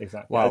exactly yeah.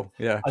 exactly. Wow.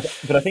 Yeah.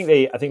 But I think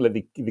like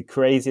the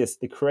craziest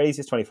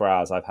 24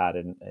 hours I've had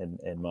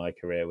in my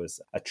career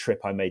was a trip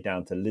I made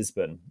down to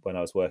Lisbon when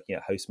I was working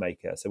at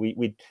Hostmaker. So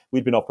we'd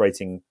been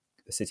operating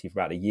the city for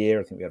about a year.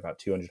 I think we had about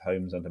 200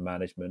 homes under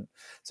management.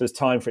 So it's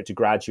time for it to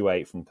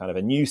graduate from kind of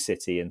a new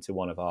city into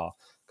one of our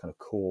kind of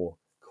core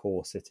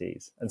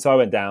cities. And so I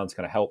went down to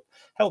kind of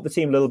help the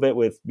team a little bit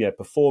with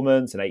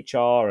performance and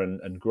HR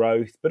and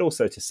growth, but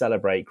also to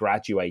celebrate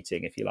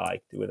graduating, if you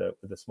like, with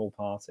a small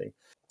party.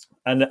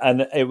 And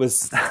it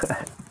was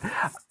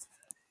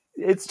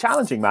it's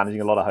challenging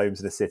managing a lot of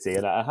homes in a city.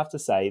 And I have to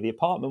say, the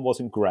apartment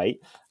wasn't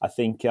great. I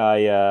think we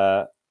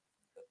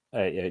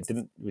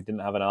didn't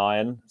have an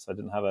iron, so I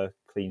didn't have a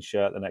clean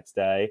shirt the next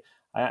day.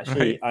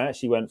 Right. I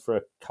actually went for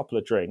a couple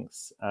of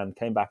drinks and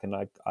came back, and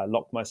I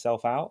locked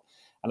myself out.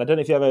 And I don't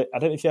know if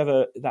you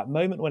ever that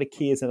moment when a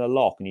key is in a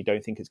lock and you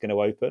don't think it's going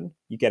to open,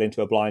 you get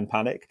into a blind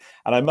panic.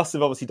 And I must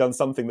have obviously done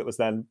something that was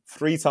then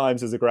 3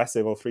 times as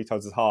aggressive or 3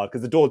 times as hard,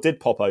 because the door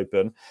did pop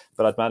open,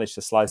 but I'd managed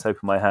to slice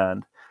open my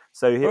hand.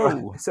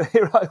 Oh. So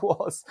here I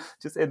was,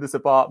 just in this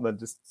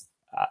apartment, just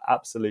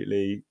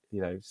absolutely,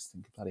 just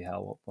thinking, bloody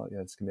hell,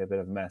 it's going to be a bit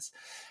of a mess.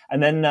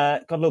 And then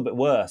it got a little bit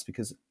worse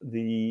because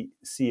the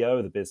CEO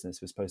of the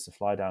business was supposed to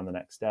fly down the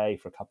next day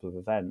for a couple of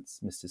events,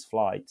 missed his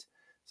flight.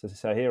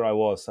 So here I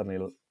was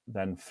suddenly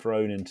then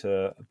thrown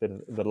into a bit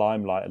of the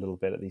limelight a little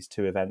bit at these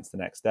 2 events the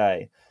next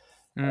day.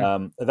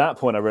 Mm. At that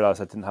point, I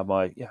realized I didn't have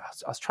I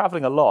was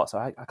traveling a lot, so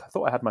I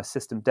thought I had my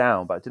system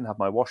down, but I didn't have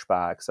my wash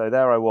bag. So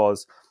there I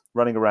was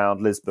running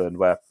around Lisbon,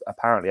 where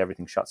apparently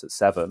everything shuts at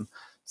 7,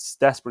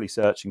 desperately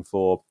searching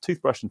for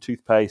toothbrush and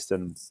toothpaste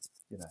and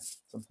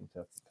something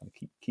to kind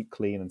of keep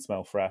clean and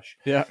smell fresh.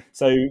 Yeah.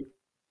 So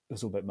it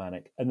was all a bit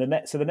manic. And the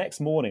next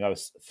morning, I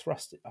was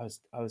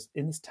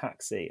in this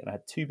taxi, and I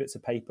had 2 bits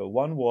of paper.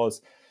 One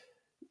was,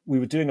 we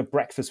were doing a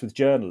breakfast with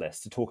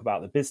journalists to talk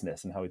about the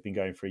business and how we've been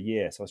going for a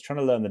year. So I was trying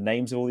to learn the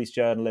names of all these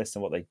journalists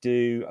and what they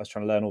do. I was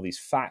trying to learn all these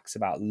facts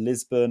about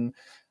Lisbon.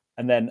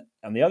 And then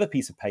on the other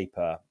piece of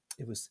paper,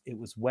 it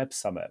was Web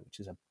Summit, which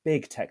is a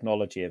big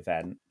technology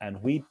event.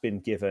 And we'd been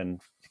given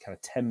kind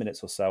of 10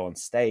 minutes or so on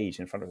stage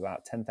in front of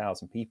about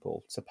 10,000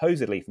 people,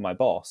 supposedly for my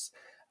boss,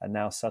 and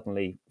now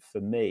suddenly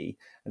for me.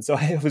 And so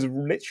I was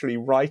literally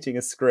writing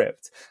a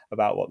script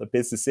about what the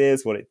business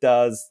is, what it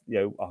does,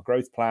 our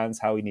growth plans,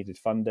 how we needed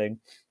funding.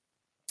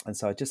 And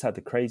so I just had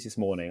the craziest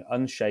morning,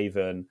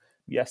 unshaven,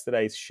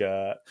 yesterday's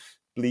shirt,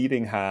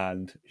 bleeding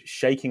hand,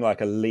 shaking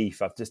like a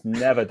leaf. I've just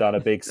never done a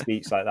big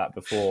speech like that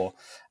before.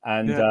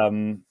 And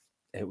Yeah.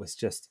 it was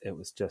just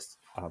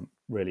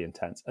really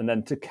intense. And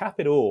then to cap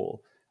it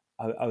all,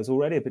 I was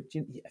already a bit.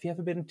 Have you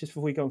ever been, just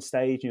before you go on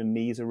stage, your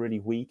knees are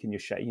really weak and you're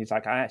shaking? It's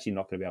like, I'm actually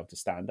not going to be able to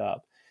stand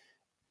up.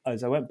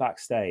 As I went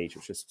backstage,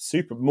 which was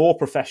more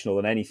professional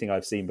than anything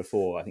I've seen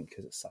before, I think,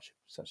 because it's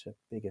such a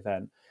big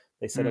event,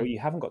 they said, "Oh, Mm. you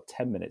haven't got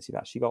 10 minutes; you've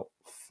actually got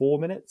 4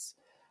 minutes."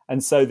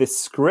 And so this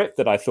script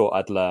that I thought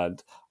I'd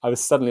learned, I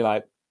was suddenly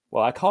like,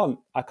 "Well, Ah.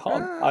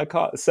 I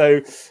can't."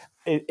 So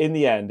in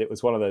the end, it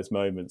was one of those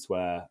moments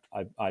where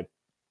I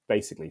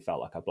basically felt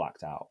like I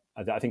blacked out.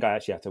 I think I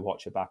actually had to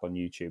watch it back on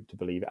YouTube to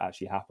believe it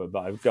actually happened.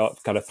 But I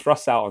got kind of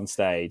thrust out on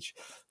stage,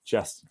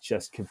 just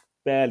could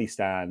barely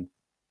stand,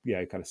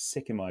 kind of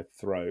sick in my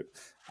throat,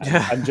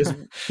 and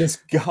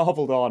just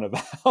garbled on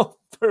about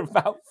for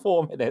about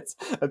 4 minutes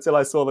until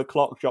I saw the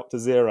clock drop to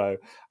 0,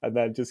 and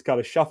then just kind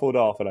of shuffled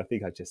off. And I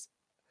think I just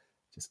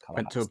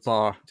Went to a collapsed.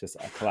 bar.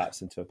 I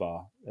collapsed into a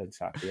bar.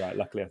 Exactly right.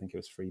 Luckily, I think it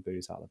was free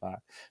booze out the back.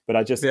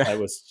 But Yeah. it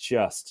was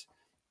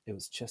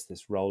just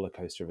this roller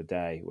coaster of a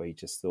day where you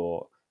just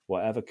thought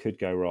whatever could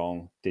go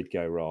wrong did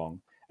go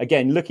wrong.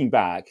 Again, looking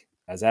back,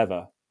 as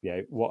ever,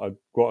 what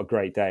a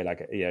great day!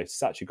 Like,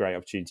 such a great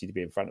opportunity to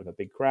be in front of a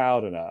big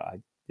crowd, and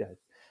I've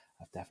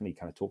definitely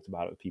kind of talked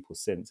about it with people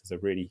since as a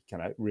really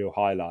kind of real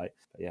highlight.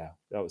 But yeah,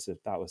 that was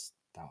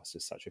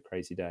just such a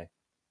crazy day.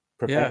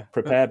 Yeah.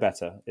 Prepare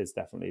better is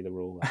definitely the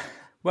rule.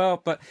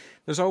 Well, but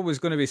there's always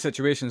going to be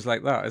situations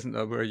like that, isn't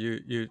there, where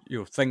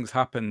things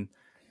happen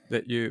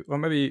that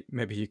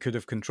maybe you could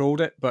have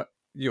controlled it, but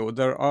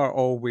there are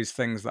always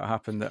things that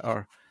happen that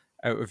are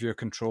out of your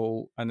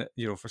control, and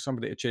for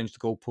somebody to change the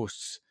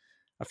goalposts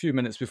a few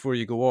minutes before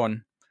you go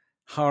on,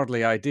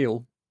 hardly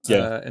ideal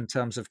Yeah. in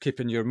terms of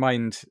keeping your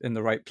mind in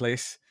the right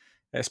place,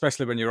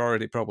 especially when you're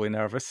already probably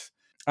nervous.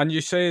 And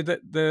you say that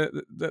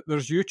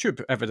there's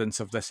YouTube evidence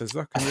of this, is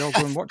there? Can we all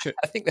go and watch it?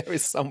 I think there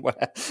is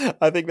somewhere.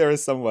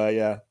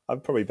 Yeah, I'm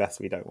probably best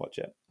we don't watch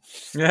it.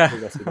 Yeah, We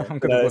don't. I'm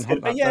going to go and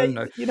hunt But that yeah, down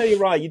now. you're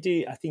right. You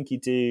do. I think you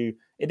do.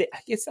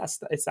 It's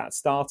that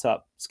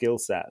startup skill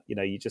set.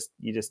 You just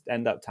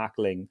end up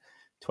tackling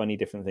 20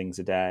 different things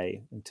a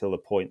day until the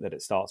point that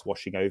it starts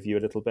washing over you a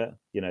little bit.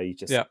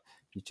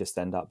 You just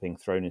end up being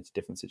thrown into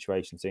different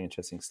situations, doing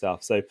interesting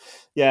stuff. So,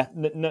 yeah,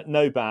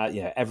 no bad.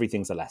 Yeah,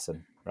 everything's a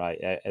lesson, right?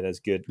 There's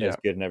good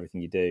in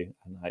everything you do,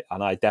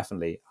 and I would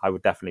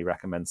definitely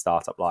recommend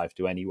Startup Live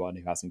to anyone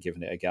who hasn't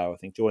given it a go. I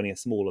think joining a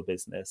smaller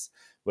business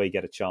where you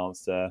get a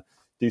chance to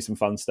do some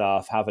fun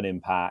stuff, have an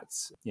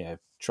impact,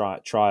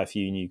 try a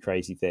few new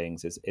crazy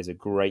things is a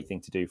great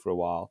thing to do for a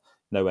while.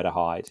 Nowhere to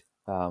hide.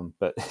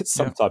 But it's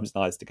sometimes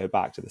nice to go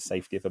back to the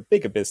safety of a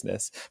bigger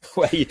business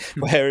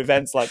where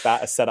events like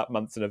that are set up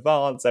months in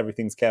advance,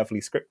 everything's carefully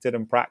scripted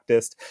and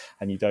practiced,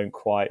 and you don't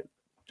quite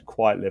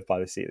live by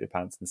the seat of your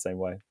pants in the same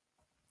way.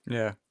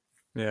 Yeah.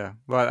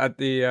 Well, at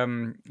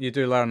the you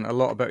do learn a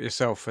lot about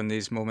yourself in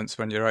these moments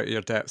when you're out of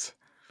your depth.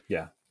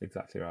 Yeah,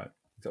 exactly right.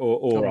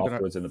 Or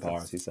afterwards in the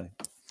bar, as you say.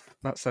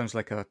 That sounds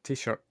like a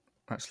T-shirt.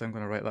 Actually, I'm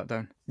going to write that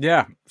down.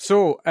 Yeah.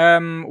 So,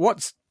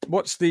 what's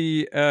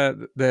the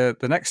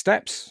next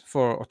steps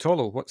for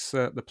Otolo? What's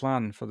the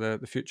plan for the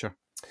future?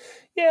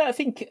 Yeah, I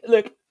think.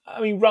 Look,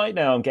 I mean, right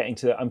now I'm trying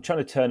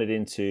to turn it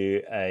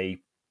into a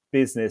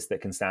business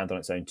that can stand on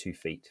its own 2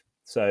 feet.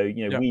 So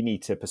we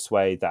need to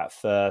persuade that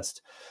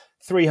first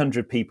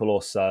 300 people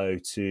or so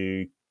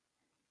to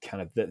kind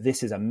of that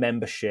this is a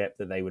membership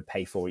that they would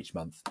pay for each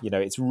month.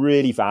 It's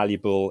really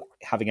valuable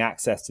having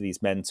access to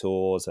these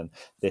mentors and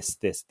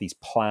these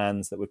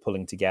plans that we're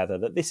pulling together,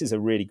 that this is a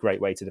really great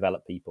way to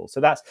develop people.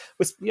 So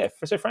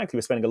frankly,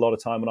 we're spending a lot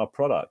of time on our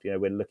product.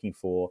 We're looking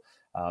for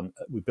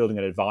we're building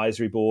an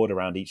advisory board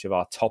around each of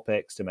our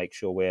topics to make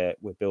sure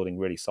we're building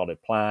really solid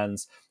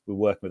plans. We're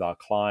working with our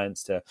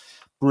clients to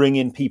bring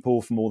in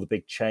people from all the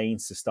big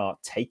chains to start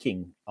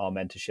taking our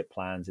mentorship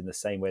plans in the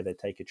same way they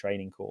take a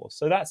training course.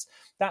 So that's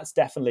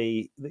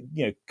definitely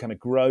kind of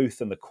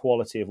growth, and the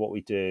quality of what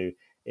we do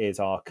is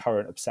our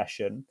current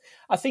obsession.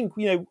 I think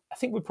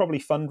we'll probably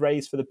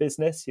fundraise for the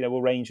business.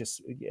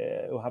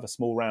 We'll have a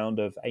small round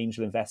of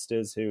angel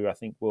investors who I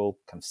think will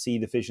kind of see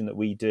the vision that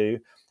we do,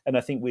 and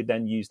I think we'd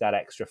then use that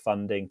extra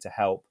funding to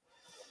help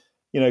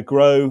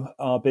grow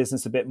our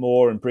business a bit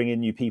more and bring in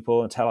new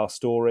people and tell our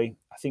story.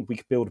 I think we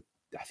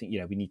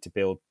need to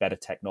build better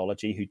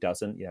technology. Who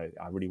doesn't?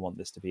 I really want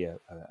this to be a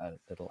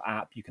little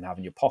app you can have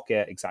in your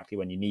pocket exactly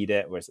when you need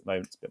it, whereas at the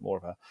moment it's a bit more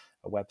of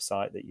a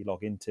website that you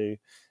log into.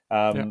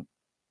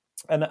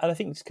 And I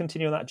think just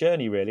continue on that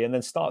journey really, and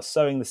then start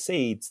sowing the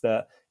seeds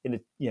that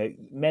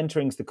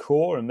mentoring's the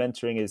core, and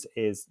mentoring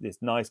is this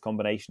nice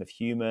combination of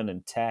human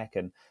and tech,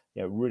 and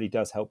really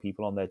does help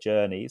people on their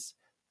journeys.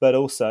 But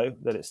also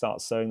that it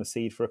starts sowing the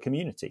seed for a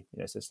community,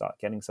 so start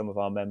getting some of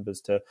our members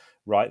to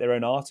write their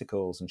own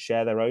articles and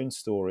share their own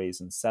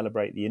stories and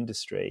celebrate the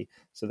industry,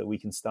 so that we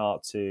can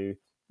start to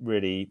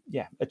really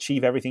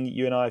achieve everything that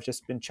you and I have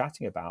just been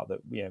chatting about, that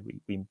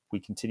we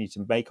continue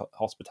to make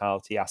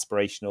hospitality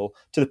aspirational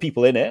to the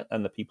people in it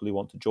and the people who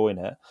want to join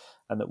it,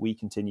 and that we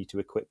continue to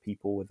equip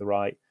people with the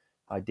right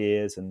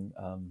ideas and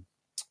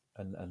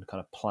kind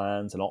of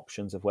plans and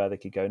options of where they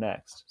could go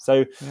next.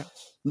 So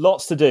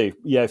lots to do,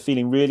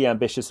 feeling really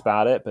ambitious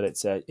about it, but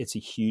it's a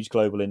huge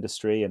global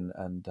industry, and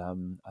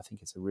I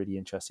think it's a really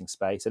interesting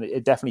space, and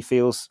it definitely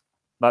feels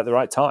like the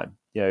right time.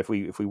 If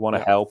we want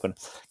to help and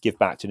give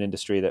back to an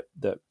industry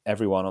that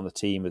everyone on the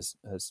team has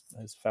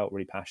felt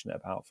really passionate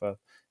about for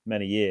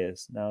many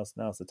years, now's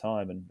the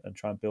time, and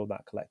try and build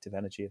that collective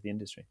energy of the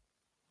industry.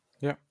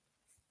 Yeah,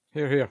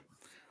 here.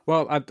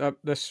 Well,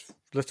 this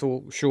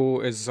little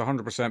show is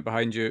 100%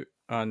 behind you,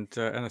 and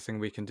anything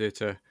we can do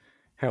to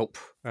help,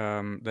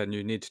 then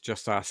you need to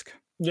just ask.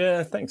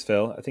 Yeah, thanks,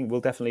 Phil. I think we'll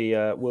definitely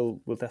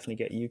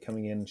get you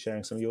coming in and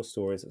sharing some of your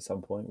stories at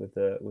some point with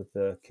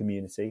the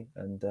community.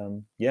 And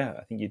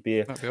I think you'd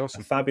be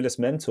awesome. A fabulous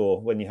mentor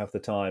when you have the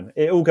time.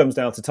 It all comes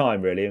down to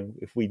time, really. And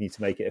if we need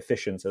to make it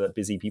efficient so that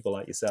busy people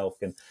like yourself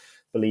can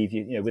believe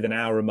with an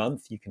hour a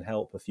month you can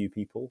help a few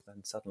people,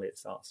 then suddenly it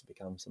starts to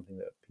become something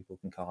that people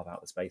can carve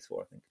out the space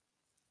for, I think.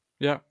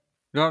 Yeah.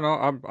 No,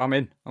 I'm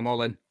in. I'm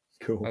all in.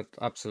 Cool.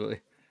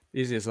 Absolutely.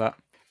 Easy as that.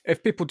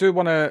 If people do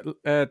want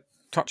to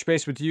touch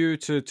base with you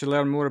to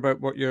learn more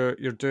about what you're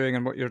doing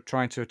and what you're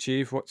trying to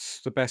achieve,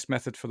 what's the best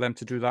method for them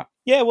to do that?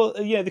 Yeah, well,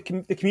 the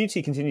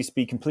community continues to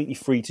be completely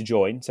free to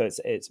join. So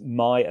it's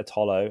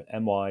myotolo,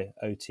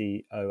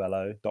 myotolo.com,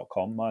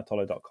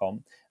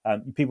 myotolo.com.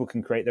 People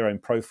can create their own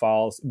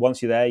profiles.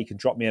 Once you're there, you can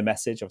drop me a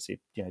message.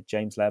 Obviously,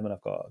 James Lemon,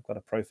 I've got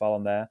a profile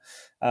on there.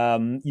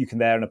 You can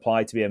there and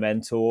apply to be a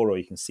mentor, or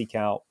you can seek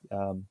out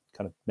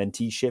kind of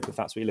menteeship if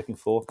that's what you're looking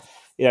for.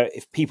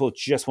 If people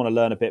just want to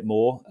learn a bit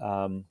more,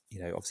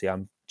 obviously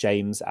I'm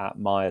James at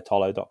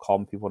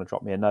myotolo.com. People want to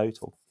drop me a note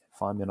or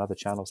find me on other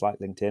channels like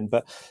LinkedIn,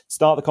 but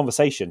start the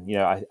conversation.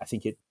 I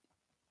think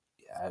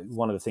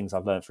one of the things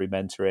I've learned through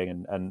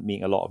mentoring and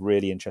meeting a lot of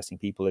really interesting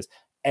people is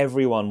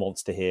everyone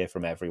wants to hear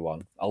from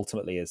everyone.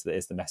 Ultimately, is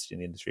the message in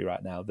the industry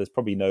right now. There's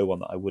probably no one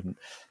that I wouldn't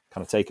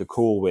kind of take a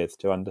call with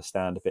to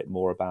understand a bit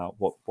more about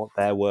what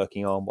they're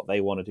working on, what they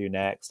want to do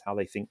next, how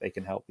they think they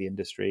can help the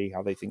industry,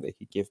 how they think they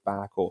could give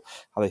back, or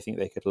how they think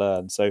they could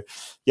learn. So,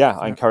 yeah,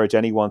 I encourage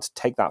anyone to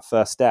take that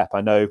first step.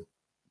 I know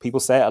people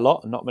say it a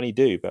lot and not many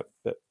do, but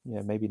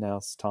maybe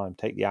now's the time.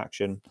 Take the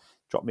action,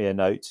 drop me a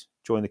note,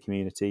 join the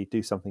community,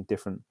 do something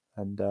different,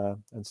 and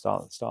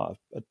start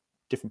a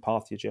different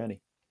path to your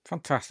journey.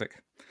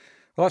 Fantastic.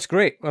 Well, that's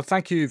great. Well,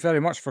 thank you very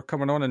much for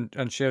coming on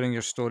and sharing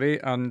your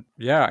story. And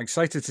yeah,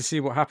 excited to see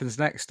what happens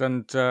next.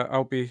 And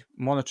I'll be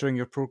monitoring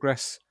your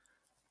progress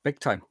big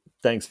time.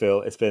 Thanks,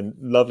 Phil. It's been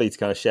lovely to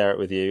kind of share it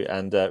with you.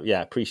 And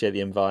appreciate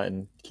the invite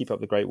and keep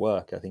up the great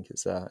work. I think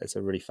it's a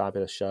really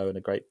fabulous show and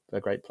a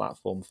great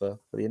platform for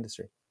the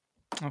industry.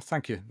 Oh,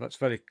 thank you. That's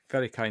very,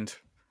 very kind.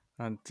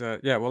 And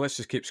well, let's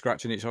just keep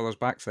scratching each other's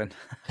backs then.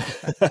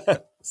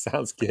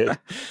 Sounds good.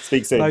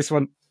 Speak soon. Nice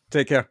one.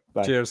 Take care.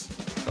 Bye. Cheers.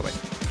 Bye-bye.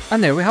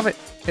 And there we have it.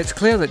 It's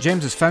clear that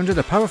James has founded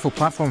a powerful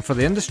platform for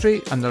the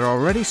industry, and there are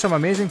already some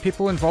amazing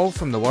people involved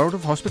from the world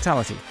of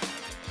hospitality.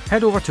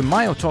 Head over to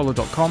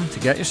myotolo.com to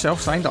get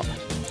yourself signed up.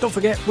 Don't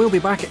forget, we'll be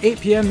back at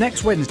 8 PM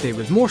next Wednesday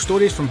with more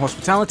stories from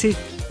hospitality.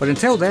 But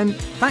until then,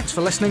 thanks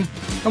for listening,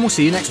 and we'll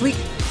see you next week.